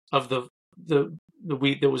parts of the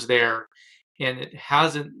wheat that was there, and it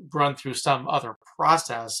hasn't run through some other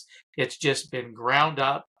process. It's just been ground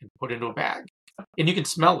up and put into a bag, and you can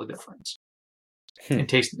smell the difference Hmm. and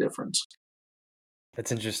taste the difference.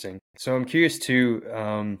 That's interesting. So I'm curious too,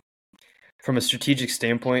 from a strategic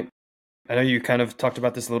standpoint, I know you kind of talked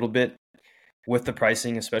about this a little bit with the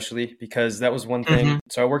pricing, especially because that was one thing. Mm-hmm.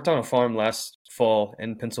 So I worked on a farm last fall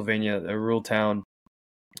in Pennsylvania, a rural town,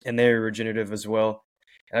 and they're regenerative as well.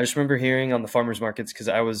 And I just remember hearing on the farmers markets, because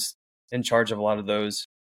I was in charge of a lot of those,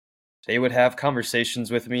 they would have conversations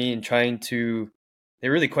with me and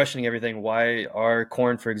they're really questioning everything. Why our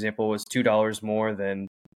corn, for example, was $2 more than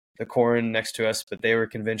the corn next to us, but they were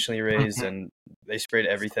conventionally raised Mm-hmm. and they sprayed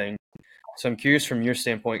everything. So I'm curious from your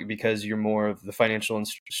standpoint, because you're more of the financial and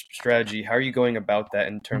strategy, how are you going about that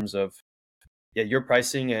in terms of your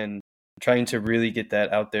pricing and trying to really get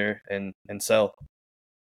that out there and sell?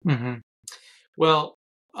 Mm-hmm. Well,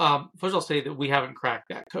 first I'll say that we haven't cracked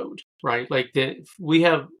that code, right? Like that we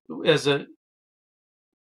have as a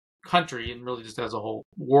country and really just as a whole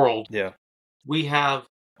world, Yeah. we have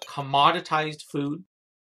commoditized food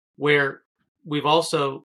where we've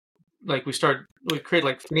also like we create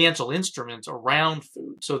like financial instruments around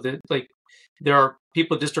food so that like there are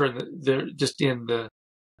people just are in the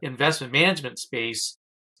investment management space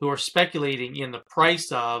who are speculating in the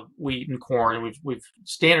price of wheat and corn, and we've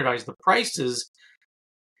standardized the prices,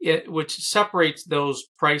 which separates those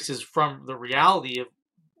prices from the reality of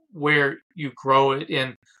where you grow it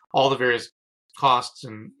and all the various costs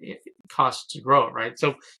and costs to grow it, right?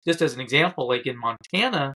 So just as an example, like in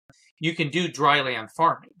Montana, you can do dry land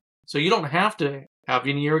farming. So you don't have to have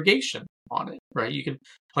any irrigation on it, right? You can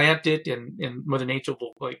plant it and Mother Nature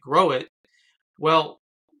will like grow it. Well,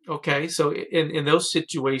 okay, so in those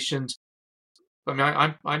situations, I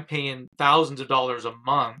mean, I'm paying thousands of dollars a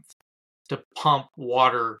month to pump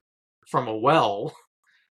water from a well,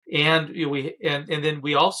 and and then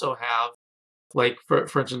we also have like for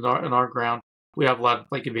instance in our ground we have a lot of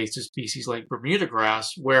like invasive species like Bermuda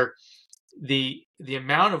grass where the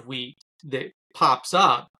amount of wheat that pops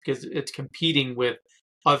up because it's competing with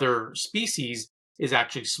other species is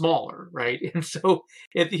actually smaller, right? And so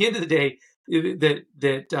at the end of the day, that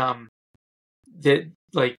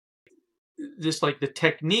like just like the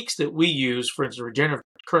techniques that we use, for instance, regenerative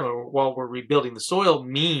currently while we're rebuilding the soil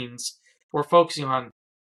means we're focusing on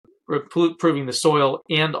improving the soil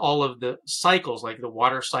and all of the cycles, like the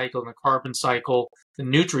water cycle and the carbon cycle, the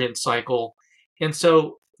nutrient cycle. And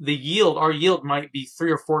so our yield might be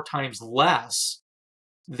 3 or 4 times less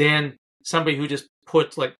than somebody who just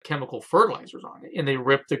puts like chemical fertilizers on it and they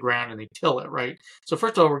rip the ground and they till it, right? So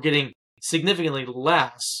first of all, we're getting significantly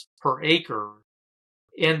less per acre.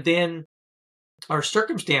 And then our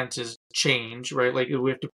circumstances change, right? Like we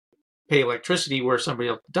have to pay electricity where somebody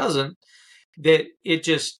else doesn't, that it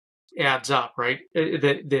just adds up, right?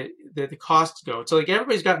 The costs go. So like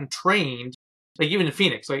everybody's gotten trained, like even in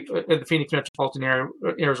Phoenix, like in the Phoenix metropolitan area,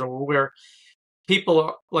 Arizona, where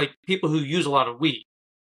people who use a lot of wheat,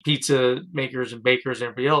 pizza makers and bakers and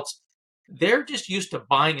everybody else, they're just used to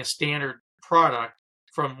buying a standard product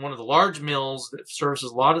from one of the large mills that services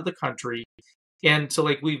a lot of the country. And so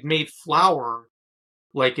like we've made flour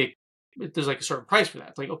like there's like a certain price for that.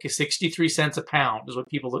 It's like, okay, 63 cents a pound is what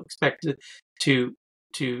people expect to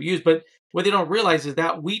use. But what they don't realize is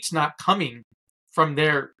that wheat's not coming from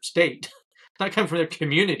their state. It's not coming from their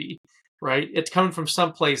community, right? It's coming from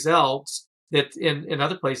someplace else that in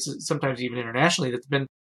other places, sometimes even internationally, that's been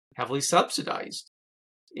heavily subsidized.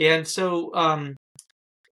 And so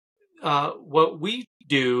what we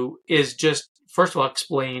do is just, first of all,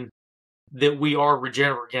 explain that we are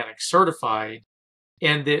regenerative organic certified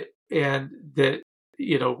and that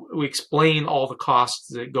we explain all the costs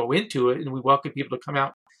that go into it, and we welcome people to come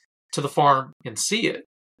out to the farm and see it,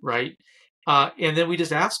 right? And then we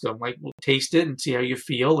just ask them, like, we'll taste it and see how you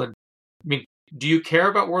feel. And I mean, do you care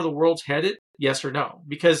about where the world's headed? Yes or no?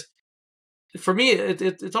 Because for me,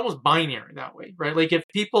 it's almost binary that way, right? Like if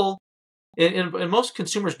people, and most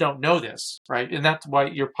consumers don't know this, right? And that's why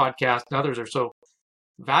your podcast and others are so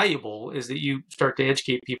valuable, is that you start to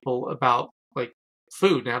educate people about like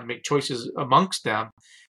food and how to make choices amongst them.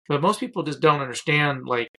 But most people just don't understand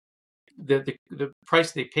like the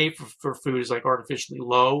price they pay for food is like artificially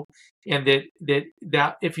low, and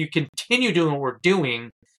that if you continue doing what we're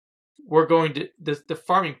doing, we're going to the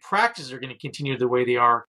farming practices are going to continue the way they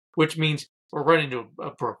are, which means we're running into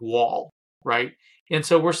a brick wall, right? And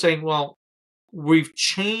so we're saying, well, we've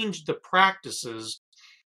changed the practices.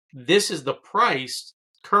 This is the price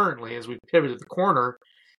currently as we pivoted the corner.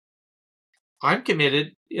 I'm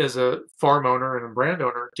committed as a farm owner and a brand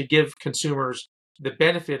owner to give consumers the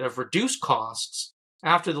benefit of reduced costs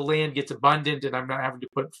after the land gets abundant and I'm not having to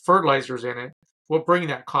put fertilizers in it. We'll bring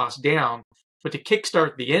that cost down. But to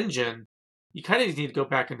kickstart the engine, you kind of need to go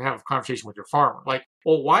back and have a conversation with your farmer. Like,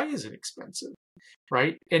 well, why is it expensive?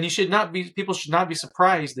 Right? And people should not be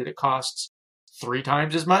surprised that it costs 3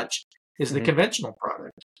 times as much as the Mm-hmm. conventional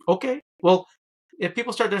product. Okay. Well, if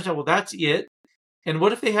people start to understand, well, that's it. And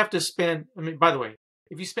what if they have to spend, I mean, by the way,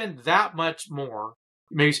 if you spend that much more,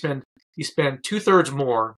 maybe you spend 2/3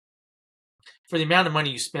 more for the amount of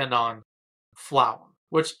money you spend on flour,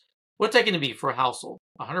 what's that going to be for a household?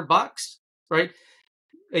 $100, right?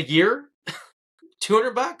 A year,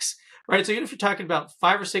 $200, right? So even if you're talking about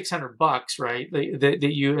 $500 or $600, right, that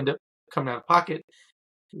you end up coming out of pocket,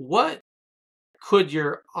 what could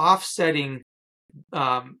your offsetting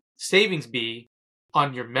savings be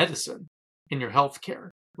on your medicine and your health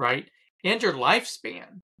care, right? And your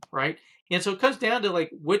lifespan, right? And so it comes down to like,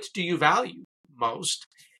 which do you value most?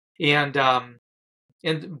 And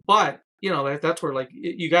but that's where like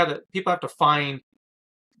people have to find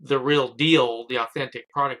the real deal, the authentic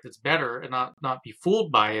product that's better, and not be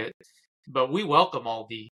fooled by it. But we welcome all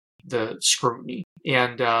the scrutiny,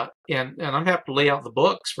 and I'm happy to lay out the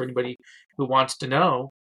books for anybody who wants to know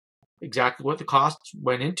exactly what the costs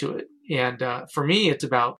went into it. And for me, it's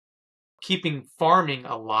about keeping farming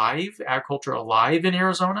alive, agriculture alive in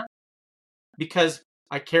Arizona, because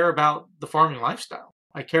I care about the farming lifestyle.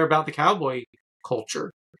 I care about the cowboy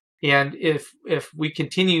culture. And if we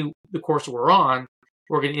continue the course we're on,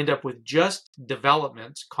 we're going to end up with just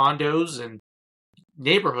developments, condos and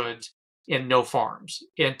neighborhoods, and no farms.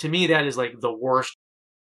 And to me, that is like the worst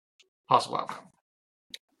possible outcome.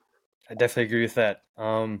 I definitely agree with that.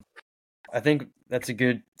 I think that's a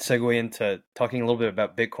good segue into talking a little bit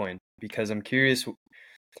about Bitcoin, because I'm curious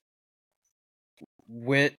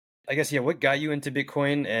what got you into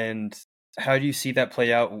Bitcoin, and how do you see that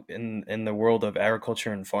play out in the world of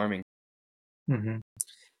agriculture and farming? Mm-hmm.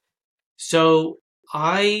 So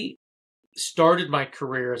I started my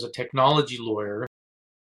career as a technology lawyer,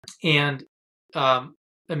 and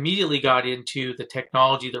immediately got into the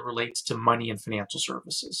technology that relates to money and financial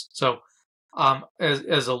services. So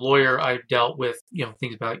as a lawyer, I've dealt with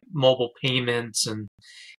things about mobile payments and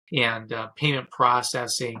payment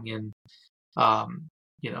processing and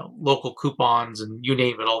local coupons and you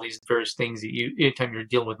name it, all these various things that anytime you're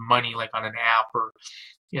dealing with money, like on an app or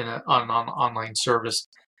on an online service,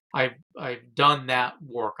 I've done that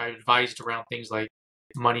work. I've advised around things like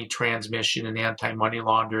money transmission and anti-money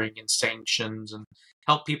laundering and sanctions, and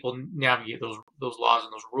help people navigate those laws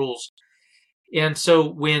and those rules. And so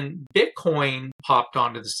when Bitcoin popped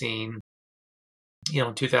onto the scene,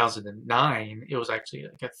 in 2009, it was actually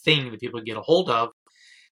like a thing that people could get a hold of.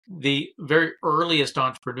 The very earliest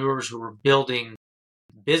entrepreneurs who were building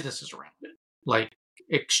businesses around it, like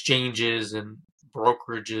exchanges and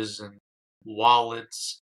brokerages and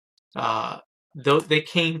wallets, they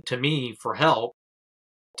came to me for help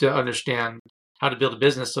to understand how to build a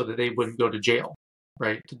business so that they wouldn't go to jail,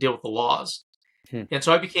 right? To deal with the laws. And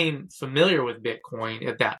so I became familiar with Bitcoin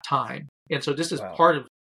at that time. And so this is part of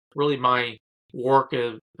really my work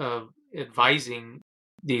of advising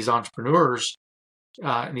these entrepreneurs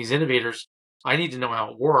and these innovators. I need to know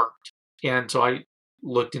how it worked. And so I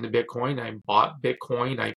looked into Bitcoin. I bought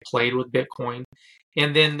Bitcoin. I played with Bitcoin.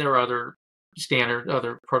 And then there are other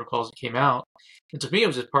protocols that came out. And to me, it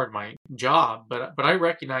was just part of my job. But I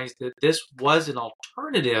recognized that this was an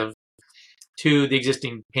alternative to the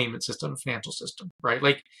existing payment system, financial system, right?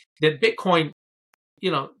 Like that Bitcoin,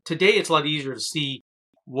 today it's a lot easier to see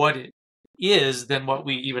what it is than what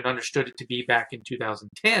we even understood it to be back in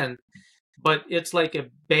 2010. But it's like a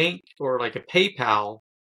bank or like a PayPal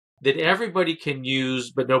that everybody can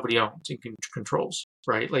use, but nobody owns and controls,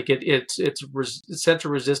 right? Like it's censor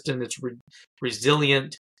resistant, it's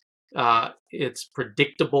resilient, it's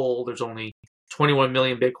predictable. There's only 21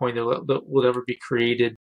 million Bitcoin that will ever be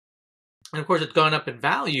created. And of course, it's gone up in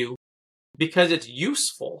value because it's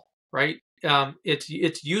useful, right?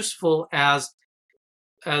 It's useful as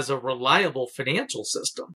a reliable financial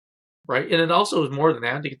system, right? And it also is more than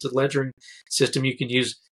that. It's a ledgering system. You can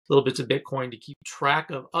use little bits of Bitcoin to keep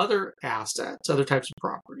track of other assets, other types of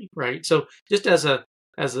property, right? So just as a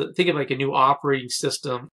think of like a new operating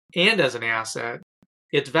system and as an asset,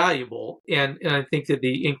 it's valuable. And I think that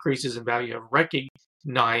the increases in value have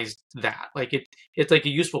recognized that. Like it's like a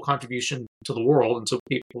useful contribution to the world, and so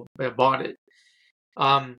people have bought it.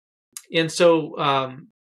 And so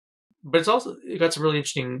but it's also got some really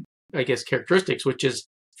interesting, I guess, characteristics, which is,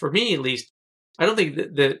 for me at least, I don't think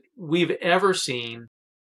that we've ever seen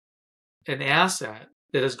an asset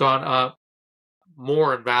that has gone up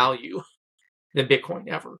more in value than Bitcoin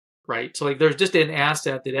ever, right? So like there's just an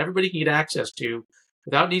asset that everybody can get access to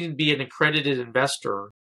without needing to be an accredited investor.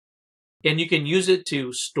 And you can use it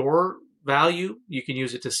to store value. You can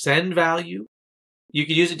use it to send value. You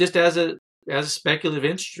can use it just as a speculative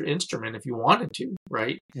instrument if you wanted to,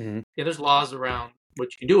 right? Mm-hmm. And there's laws around what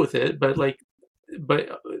you can do with it, but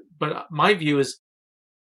my view is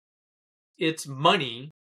it's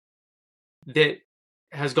money that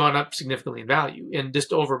has gone up significantly in value, and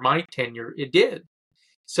just over my tenure, it did.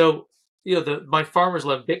 So, my Farmers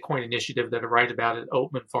Love Bitcoin initiative that I write about at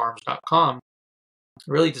oatmanfarms.com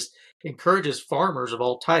really just encourages farmers of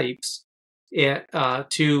all types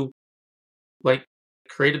to like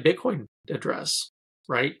create a Bitcoin address,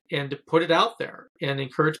 right? And to put it out there and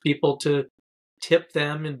encourage people to tip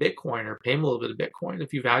them in Bitcoin or pay them a little bit of Bitcoin.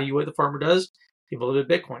 If you value what the farmer does, give them a little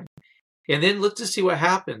bit of Bitcoin. And then let's just see what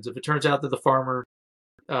happens. If it turns out that the farmer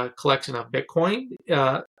collects enough Bitcoin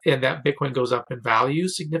and that Bitcoin goes up in value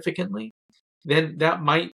significantly, then that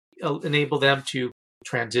might enable them to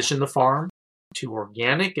transition the farm to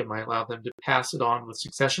organic. It might allow them to pass it on with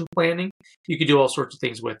succession planning. You could do all sorts of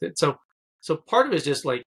things with it. So part of it is just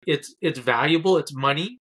like it's valuable, it's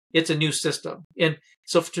money, it's a new system. And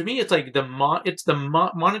so to me, it's like the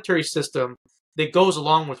monetary system that goes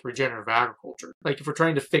along with regenerative agriculture. Like if we're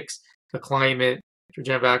trying to fix the climate,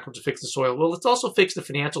 regenerative agriculture, fix the soil, well, let's also fix the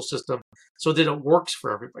financial system so that it works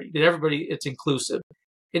for everybody, it's inclusive.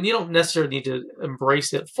 And you don't necessarily need to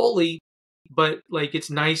embrace it fully, but like it's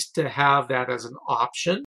nice to have that as an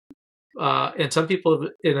option. And some people,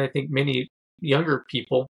 and I think many younger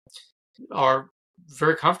people, are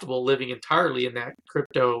very comfortable living entirely in that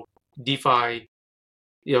crypto DeFi,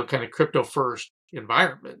 kind of crypto first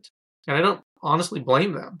environment. And I don't honestly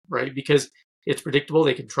blame them, right? Because it's predictable,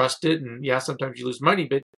 they can trust it. And yeah, sometimes you lose money,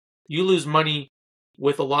 but you lose money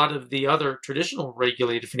with a lot of the other traditional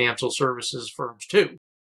regulated financial services firms too,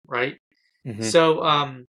 right? Mm-hmm. So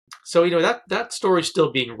that story's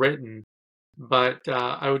still being written, but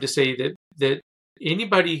I would just say that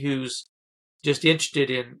anybody who's just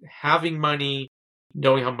interested in having money,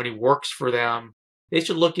 knowing how money works for them, they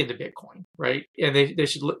should look into Bitcoin, right? And they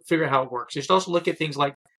should figure out how it works. They should also look at things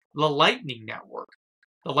like the Lightning Network.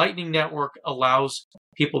 The Lightning Network allows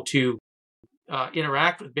people to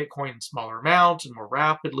interact with Bitcoin in smaller amounts and more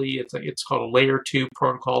rapidly. It's called a layer 2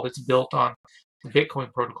 protocol that's built on the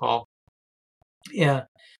Bitcoin protocol. Yeah,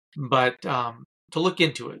 but to look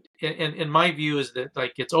into it. And my view is that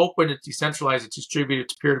like it's open, it's decentralized, it's distributed,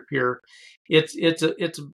 it's peer to peer.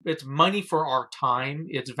 It's money for our time.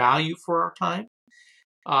 It's value for our time.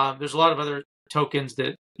 There's a lot of other tokens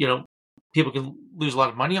that people can lose a lot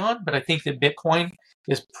of money on, but I think that Bitcoin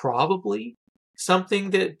is probably something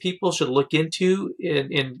that people should look into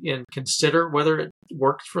and consider whether it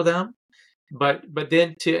works for them. But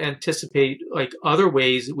then to anticipate like other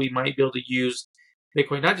ways that we might be able to use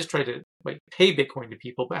Bitcoin, not just try to like pay Bitcoin to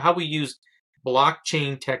people, but how we use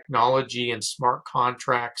blockchain technology and smart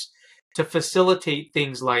contracts to facilitate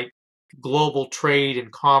things like global trade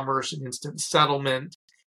and commerce and instant settlement,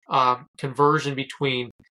 conversion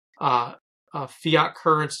between fiat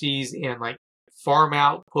currencies and like farm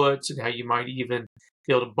outputs, and how you might even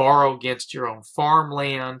be able to borrow against your own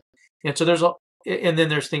farmland. And so and then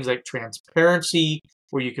there's things like transparency,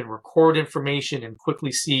 where you can record information and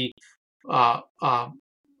quickly see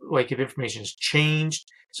like if information has changed.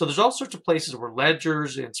 So there's all sorts of places where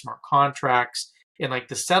ledgers and smart contracts and like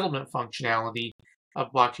the settlement functionality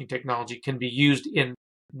of blockchain technology can be used in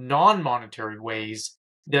non-monetary ways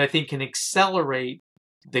that I think can accelerate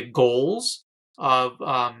the goals of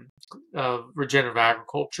regenerative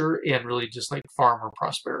agriculture and really just like farmer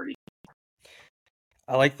prosperity.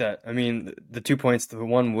 I like that. I mean, the 2 points, the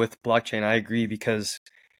one with blockchain, I agree, because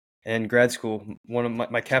in grad school, one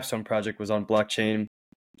of my capstone project was on blockchain.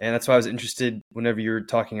 And that's why I was interested whenever you were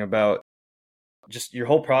talking about just your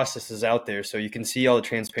whole process is out there. So you can see all the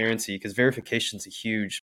transparency, because verification is a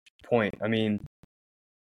huge point. I mean,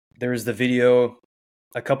 there was the video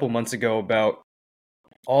a couple months ago about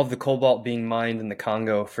all of the cobalt being mined in the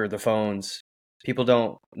Congo for the phones. People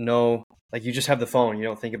don't know, like you just have the phone. You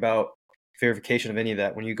don't think about verification of any of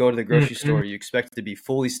that. When you go to the grocery store, you expect it to be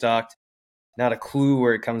fully stocked, not a clue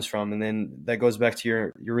where it comes from. And then that goes back to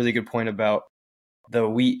your really good point about the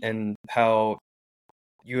wheat and how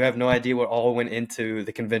you have no idea what all went into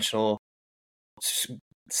the conventional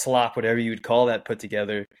slop, whatever you would call that, put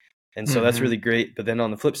together. And so that's really great. But then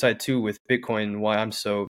on the flip side too, with Bitcoin, why I'm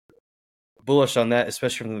so bullish on that,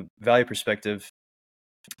 especially from the value perspective,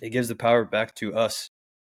 it gives the power back to us.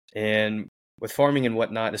 And with farming and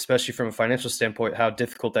whatnot, especially from a financial standpoint, how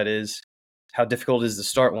difficult that is, how difficult it is to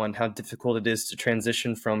start one, how difficult it is to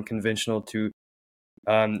transition from conventional to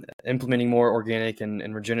implementing more organic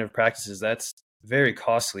and regenerative practices. That's very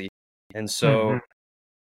costly. And so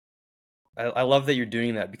I love that you're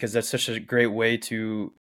doing that, because that's such a great way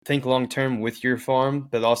to think long term with your farm,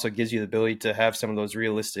 but also gives you the ability to have some of those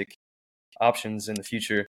realistic options in the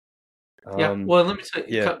future. Well, let me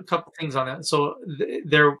say a couple things on that. So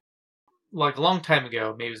there, like a long time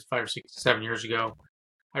ago, maybe it was 5 or 6, 7 years ago,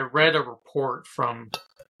 I read a report from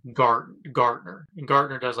Gartner, and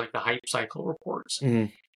Gartner does like the hype cycle reports.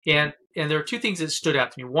 And there are two things that stood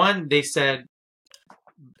out to me. One, they said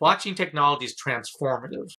blockchain technology is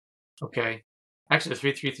transformative. Okay. Actually,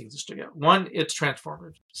 there's three things that stood out. One, it's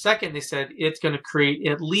transformative. Second, they said it's going to create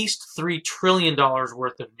at least $3 trillion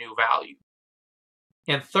worth of new value.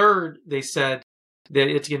 And third, they said that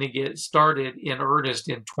it's going to get started in earnest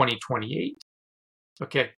in 2028.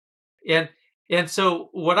 Okay. And so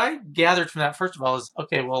what I gathered from that, first of all, is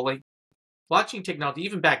okay, well, like blockchain technology,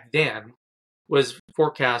 even back then, was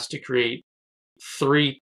forecast to create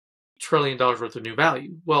 $3 trillion worth of new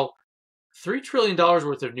value. Well, $3 trillion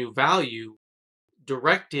worth of new value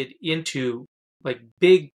directed into like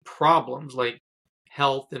big problems like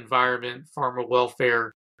health, environment, farmer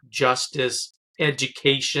welfare, justice,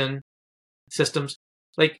 education systems.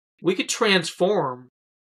 Like we could transform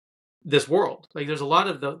this world. Like there's a lot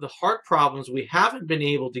of the hard problems we haven't been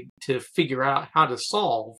able to figure out how to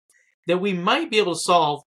solve that we might be able to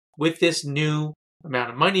solve with this new amount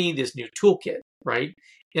of money, this new toolkit, right?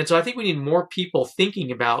 And so I think we need more people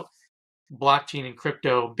thinking about blockchain and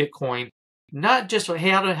crypto, Bitcoin, not just, hey,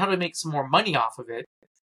 how do I make some more money off of it,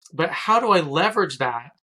 but how do I leverage that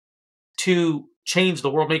to change the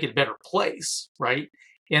world, make it a better place, right?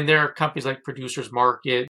 And there are companies like Producers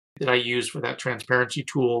Market that I use for that transparency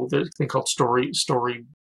tool. There's a thing called Storybird.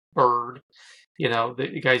 You know,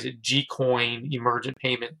 the guys at Gcoin, Emergent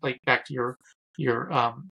Payment, like back to your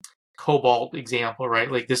Cobalt example,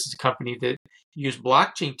 right? Like this is a company that used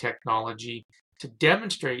blockchain technology to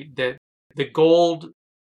demonstrate that the gold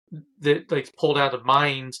that like pulled out of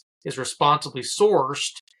mines is responsibly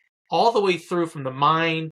sourced all the way through from the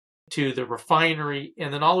mine to the refinery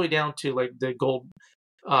and then all the way down to like the gold,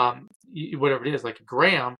 whatever it is, like a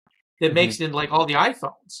gram that makes it into like all the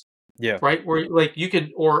iPhones. Yeah. Right. Where like you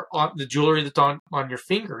can, or on the jewelry that's on your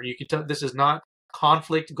finger, you can tell this is not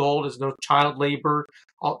conflict gold, is no child labor.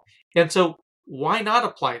 And so why not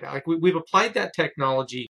apply that? Like we've applied that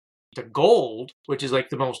technology to gold, which is like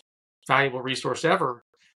the most valuable resource ever,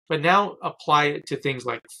 but now apply it to things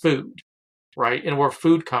like food, right? And where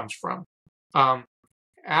food comes from.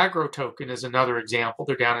 AgroToken is another example.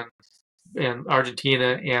 They're down in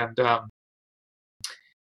Argentina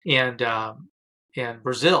and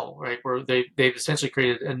Brazil, right? Where they've essentially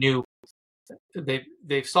created a new,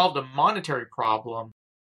 they've solved a monetary problem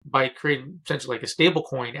by creating essentially like a stable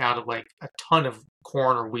coin out of like a ton of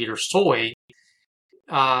corn or wheat or soy,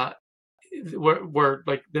 where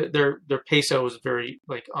like their peso is very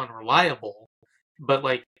like unreliable, but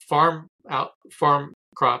like farm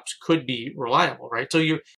crops could be reliable, right? So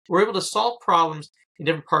we're able to solve problems in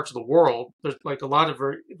different parts of the world. There's like a lot of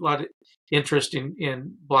interest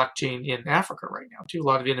in blockchain in Africa right now too. A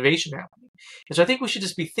lot of innovation happening, and so I think we should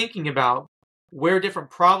just be thinking about where different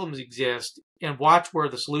problems exist and watch where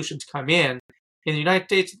the solutions come in. In the United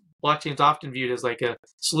States, blockchain is often viewed as like a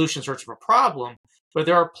solution search for a problem, but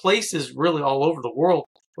there are places really all over the world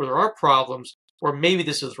where there are problems where maybe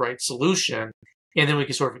this is the right solution, and then we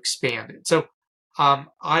can sort of expand it. So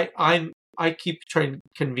I keep trying to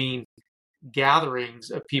convene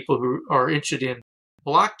gatherings of people who are interested in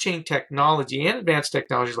blockchain technology and advanced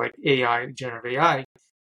technologies like AI, generative AI,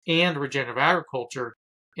 and regenerative agriculture,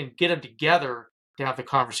 and get them together to have the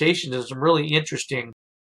conversation. There's some really interesting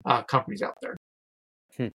companies out there.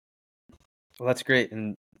 Well, that's great.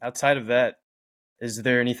 And outside of that, is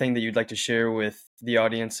there anything that you'd like to share with the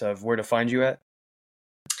audience of where to find you at?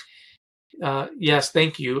 Yes,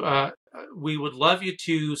 thank you. We would love you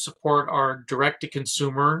to support our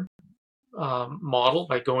direct-to-consumer model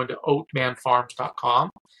by going to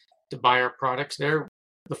oatmanfarms.com to buy our products there.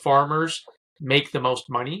 The farmers make the most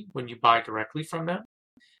money when you buy directly from them.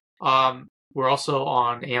 We're also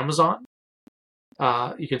on Amazon.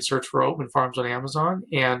 You can search for Oatman Farms on Amazon,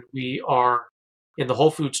 and we are in the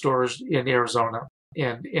Whole Food stores in Arizona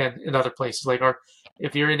and in other places. Like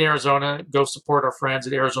if you're in Arizona, go support our friends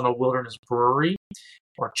at Arizona Wilderness Brewery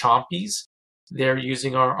or Chompies. They're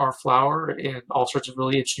using our flour in all sorts of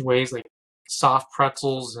really interesting ways, like soft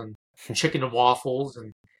pretzels and chicken and waffles.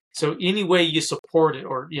 And so any way you support it,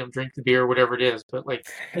 or drink the beer, whatever it is, but like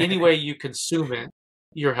any way you consume it,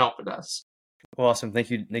 you're helping us. Well, awesome. Thank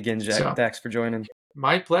you again, Dax, for joining.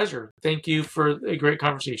 My pleasure. Thank you for a great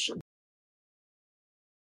conversation.